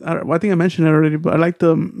I think I mentioned it already, but I like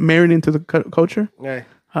the marrying into the culture. Yeah.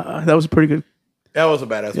 That was pretty good. That was a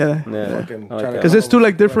badass. Yeah. Yeah. Fucking I like trying to that. Because it's two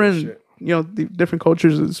like different, Shit. different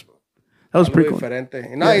cultures. That was pretty Algo cool. diferente.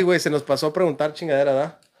 Y no, y güey, se nos pasó a preguntar chingadera,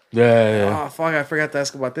 ¿verdad? Yeah. Oh, fuck, I forgot to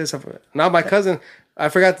ask about this. Now my cousin, I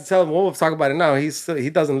forgot to tell him, we'll talk about it now. He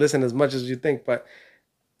doesn't listen as much as you think, but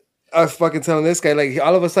I was fucking telling this guy, like,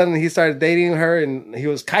 all of a sudden he started dating her and he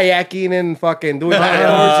was kayaking and fucking doing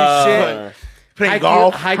outdoorsy shit. Playing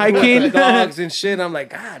golf. Hiking with dogs and shit. I'm like,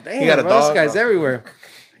 God damn, He got a bro, dog, this guy's bro. everywhere.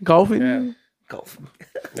 Golfing. Yeah. Golf.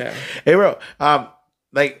 Yeah. Hey, bro.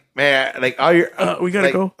 Like, man, like all your We gotta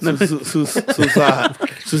like, go. sus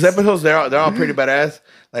episodes, they're all pretty badass.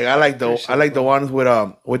 Like I like the ones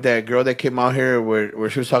with that girl that came out here where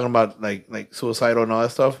she was talking about like suicidal and all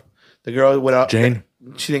that stuff. The girl without Jane.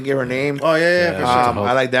 she didn't give her name. Oh, yeah, for sure.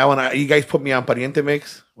 I like that one. You guys put me on Pariente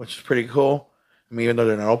Mix, which is pretty cool. I mean, even though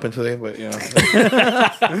they're not open today, but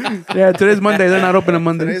Yeah, today's Monday. They're not open on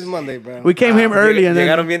Today's Mondays. Monday, bro. We came here early and then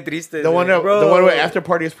Llegaron bien tristes. the one bro. with after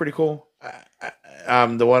party is pretty cool.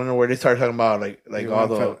 The one where they started talking about like all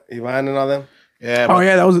the Ivan and all them. yeah, oh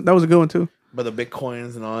yeah, that was a good one too. but the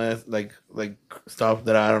bitcoins and all that like stuff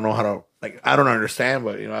that I don't know how to I don't understand,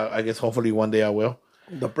 but I guess hopefully one day I will.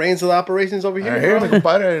 The brains of the operations over here. I hear bro. my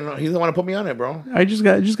compadre, he's the one to put me on it, bro. I just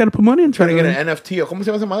got to put money into Trying to it. get an NFT. ¿Cómo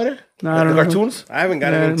se llama esa madre? No, I The don't know. cartoons. I haven't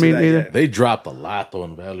gotten Yeah, into me that neither. yet. They dropped a lot though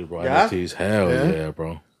in Valley, bro. Yeah? NFTs. Hell yeah,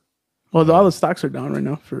 bro. Well, all the stocks are down right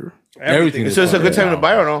now for. Everything So it's a good time to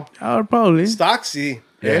buy or no? Probably Stocksy.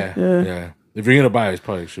 Yeah. Yeah. If you're gonna buy it, it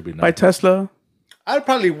probably should be buy nice. Tesla. I'd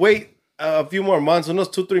probably wait a few more months, unos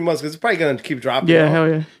 2-3 months, because it's probably gonna keep dropping. Yeah, no? hell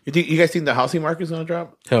yeah. You guys think the housing market is gonna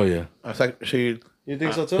drop? Hell yeah. I was like, should You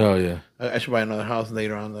think so too? Hell yeah. I should buy another house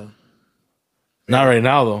later on though. Not right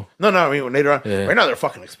now though. No, I mean later on. Yeah. Right now they're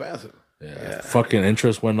fucking expensive. Yeah. Fucking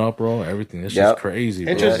interest went up, bro. Everything. It's Yep. just crazy,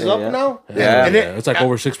 bro. Interest is Yeah, up yeah. now. Yeah, And it's like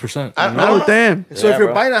over 6%. I don't Oh know. damn. So Yeah, if you're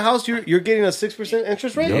bro. buying a house, you're getting a 6%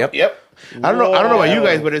 interest rate. Yep. Yep. I don't know about you Whoa.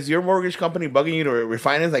 guys, but is your mortgage company bugging you to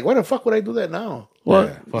refinance? Like, why the fuck would I do that now?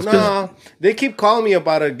 What? Fuck No, they keep calling me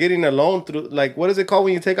about getting a loan through. Like, what is it called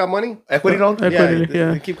when you take out money? Equity loan? Equity, they,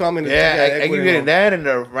 yeah. they keep calling me. Yeah, I keep equity getting loan. that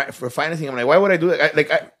and for financing. I'm like, why would I do that?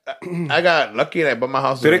 I got lucky and I bought my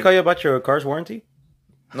house. Did they call you about your car's warranty?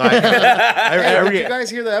 No, I Hey, did you yeah. guys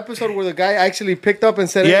hear the episode where the guy actually picked up and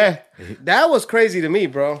said, that was crazy to me,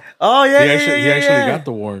 bro." Oh yeah, He actually got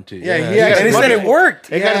the warranty. Yeah, he And he actually said it worked.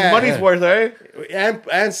 They got his Yeah. money's worth, right?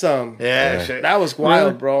 and some. Yeah, shit. That was wild,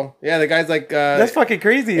 Really? bro. Yeah, the guy's like, That's fucking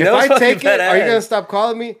crazy. if That was I fucking take it, are you badass. gonna stop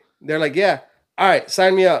calling me? They're like, "Yeah, all right,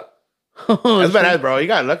 sign me up." That's badass, bro. You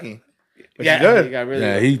got lucky. But Yeah, you good. he got really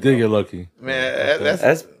Yeah, lucky. he did get lucky. Man,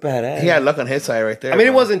 That's badass. he had luck on his side right there. I mean,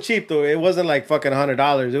 it bro. wasn't cheap though. It wasn't like fucking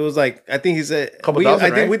 $100. It was like, I think he said, Couple thousand, I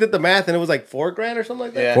think right? we did the math and it was like $4,000 or something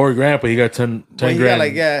like that. Yeah. $4,000, but he got 10 Well, he got, grand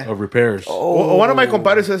like, yeah. of repairs. Well, one of my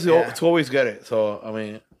compadres says Yeah. to always get it. So I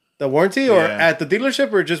mean, The warranty or Yeah. at the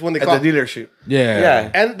dealership or just when they at call? the dealership. Yeah.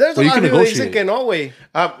 Yeah. And there's Well, a you lot can of people that say negotiate. que no way.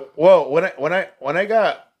 Well, when I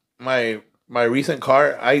got my recent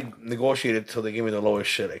car, I negotiated till they gave me the lowest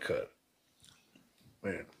shit I could.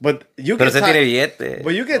 Man. But you Pero get se tiene tired. billete.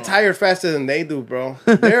 But you get tired faster than they do, bro.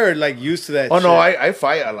 They're like used to that. Oh shit. no, I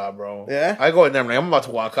fight a lot, bro. Yeah? I go in there, I'm like, I'm about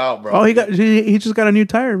to walk out, bro. Oh, he just got a new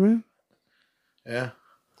tire, man. Yeah.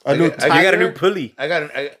 A new I You got a tire? new pulley. I got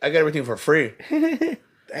everything for free.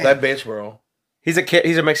 That bitch, bro. He's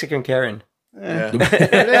a Mexican Karen. Yeah.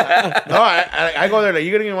 No, I go there like,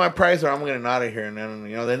 you gonna give me my price or I'm getting out of here, and then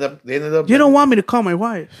they ended up You don't want me to call my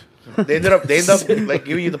wife. they end up like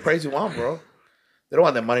giving you the price you want, bro. They don't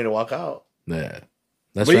want that money to walk out. Yeah.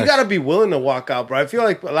 That's But you facts. gotta be willing to walk out, bro. I feel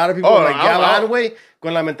like a lot of people Oh, are like I'll- way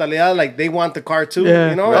con la mentalidad, like they want the car too. Yeah.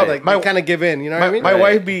 You know, Right. like My- they kind of give in. You know what I mean? My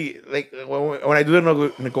wife be like, when I do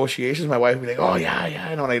the negotiations, my wife be like, oh yeah,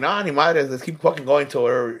 and I'm like, nah, ni madres, let's keep fucking going to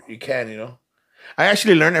wherever you can, you know. I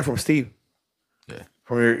actually learned that from Steve. Yeah.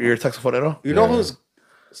 From your saxofonero. You know Yeah. who's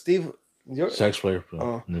Steve? Sex player.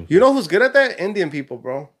 Bro. You know who's good at that? Indian people,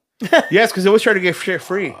 bro. Yes, because they always try to get shit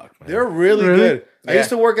free. They're really Really? good. I Yeah. used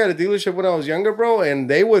to work at a dealership when I was younger, bro, and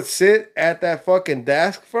they would sit at that fucking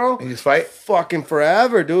desk, bro, And just fight. fucking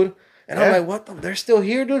forever, dude. And I'm Yeah. like, what the? They're still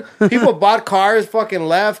here, dude. People bought cars, fucking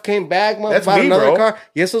left, came back, That's bought me, another bro. car.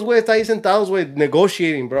 Y esos güeyes está ahí sentados, güey,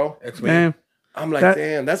 negotiating, bro. That's me. Man, I'm like, That-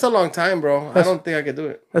 damn, that's a long time, bro. I don't think I could do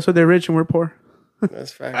it. that's why they're rich and we're poor.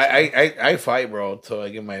 That's fact. I fight, bro, till I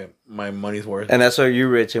get my money's worth. And that's why you're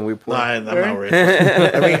rich and we poor. Nah, I'm not rich.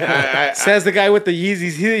 I mean, I Says the guy with the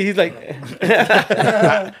Yeezys. He's like,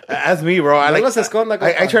 that's me, bro. I No like. los esconda,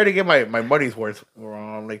 I compa. try to get my money's worth, bro.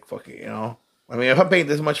 I'm like, fucking, you know. I mean, if I'm paying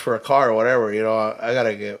this much for a car or whatever, you know, I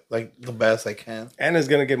gotta get like the best I can. and it's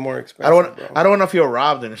gonna get more expensive. I don't want to feel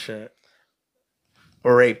robbed and shit.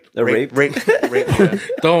 Or raped. Raped? Rape. Yeah.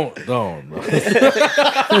 Don't.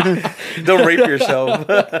 Don't rape yourself.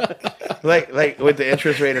 like with the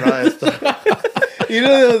interest rate and all that stuff. You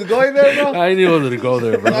know it was going there, bro. I knew it was to go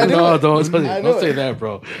there, bro. I knew No, it. don't I knew say it. that,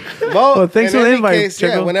 bro. Well, thanks in for the any invite, case, yeah,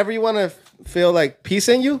 Chico. whenever you want to feel like peace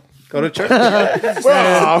in you, go to church.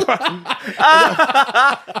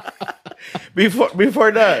 Before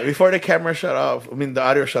the camera shut off, I mean the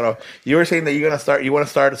audio shut off. You were saying that you want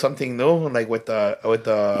to start something new, like with the Oh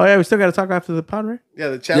yeah, we still got to talk after the pod, right? Yeah,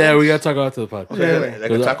 the challenge. Yeah, we gotta talk about to the podcast.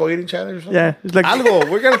 like a taco eating challenge or something. Yeah, it's like Algo,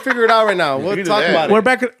 we're gonna figure it out right now. We'll can do talk that. about we're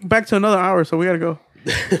it. back to another hour, so we gotta go.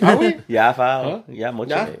 Are we? Yeah, foul. Yeah,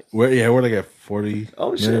 mucho. Yeah? We're like at 40 Oh,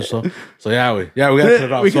 minutes shit. or so. So yeah, we gotta cut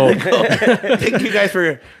it off. We So Thank you guys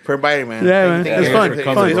for inviting, man. Yeah, Thank man. you It's guys fun. for It's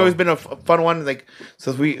coming. fun. It's always been a fun one. Like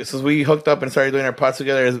since we hooked up and started doing our pods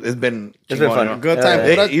together, it's been It's been chingón, fun. you know? Good time.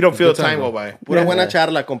 Hey, you don't feel Good the time, time bro. go by. Pura buena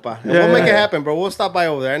charla, compa. Yeah, We'll make yeah. it happen, bro. We'll stop by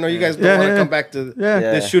over there. I know you guys don't Yeah, want to yeah. come back to Yeah.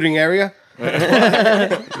 this shooting area.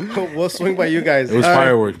 We'll swing by you guys. it was All right.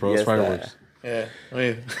 fireworks, bro. It was Yes, fireworks. Yeah. I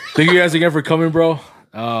mean, Thank you guys again for coming, bro.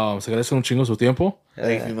 Se agradece un chingo su tiempo.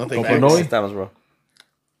 thank you. No, thank Compa you. Noe. Estamos, bro.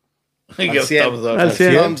 Give us cien. thumbs up. Al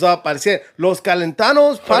cien. Thumbs up. Al 100. Los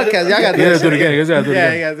Calentanos podcast. Ya got You this gotta do it shit again. You gotta do it Yeah,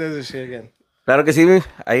 again. you gotta do this shit again. Claro que sí.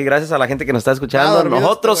 Ahí gracias a la gente que nos está escuchando. Nada, olvídate,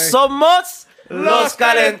 Nosotros güey. somos Los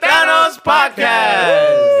Calentanos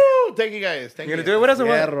Podcast. Woo! thank you guys. Thank You you. gonna do it with us or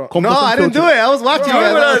what? Perro. Compas No, and I didn't do filter. it. I was watching you Do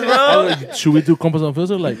it with us, guys. bro. Should we do compas on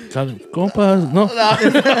filter? Like, compas, no.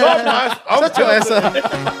 Shut your ass up.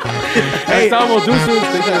 Hey, estamos deuces.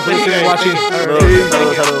 Thanks for watching. Bro,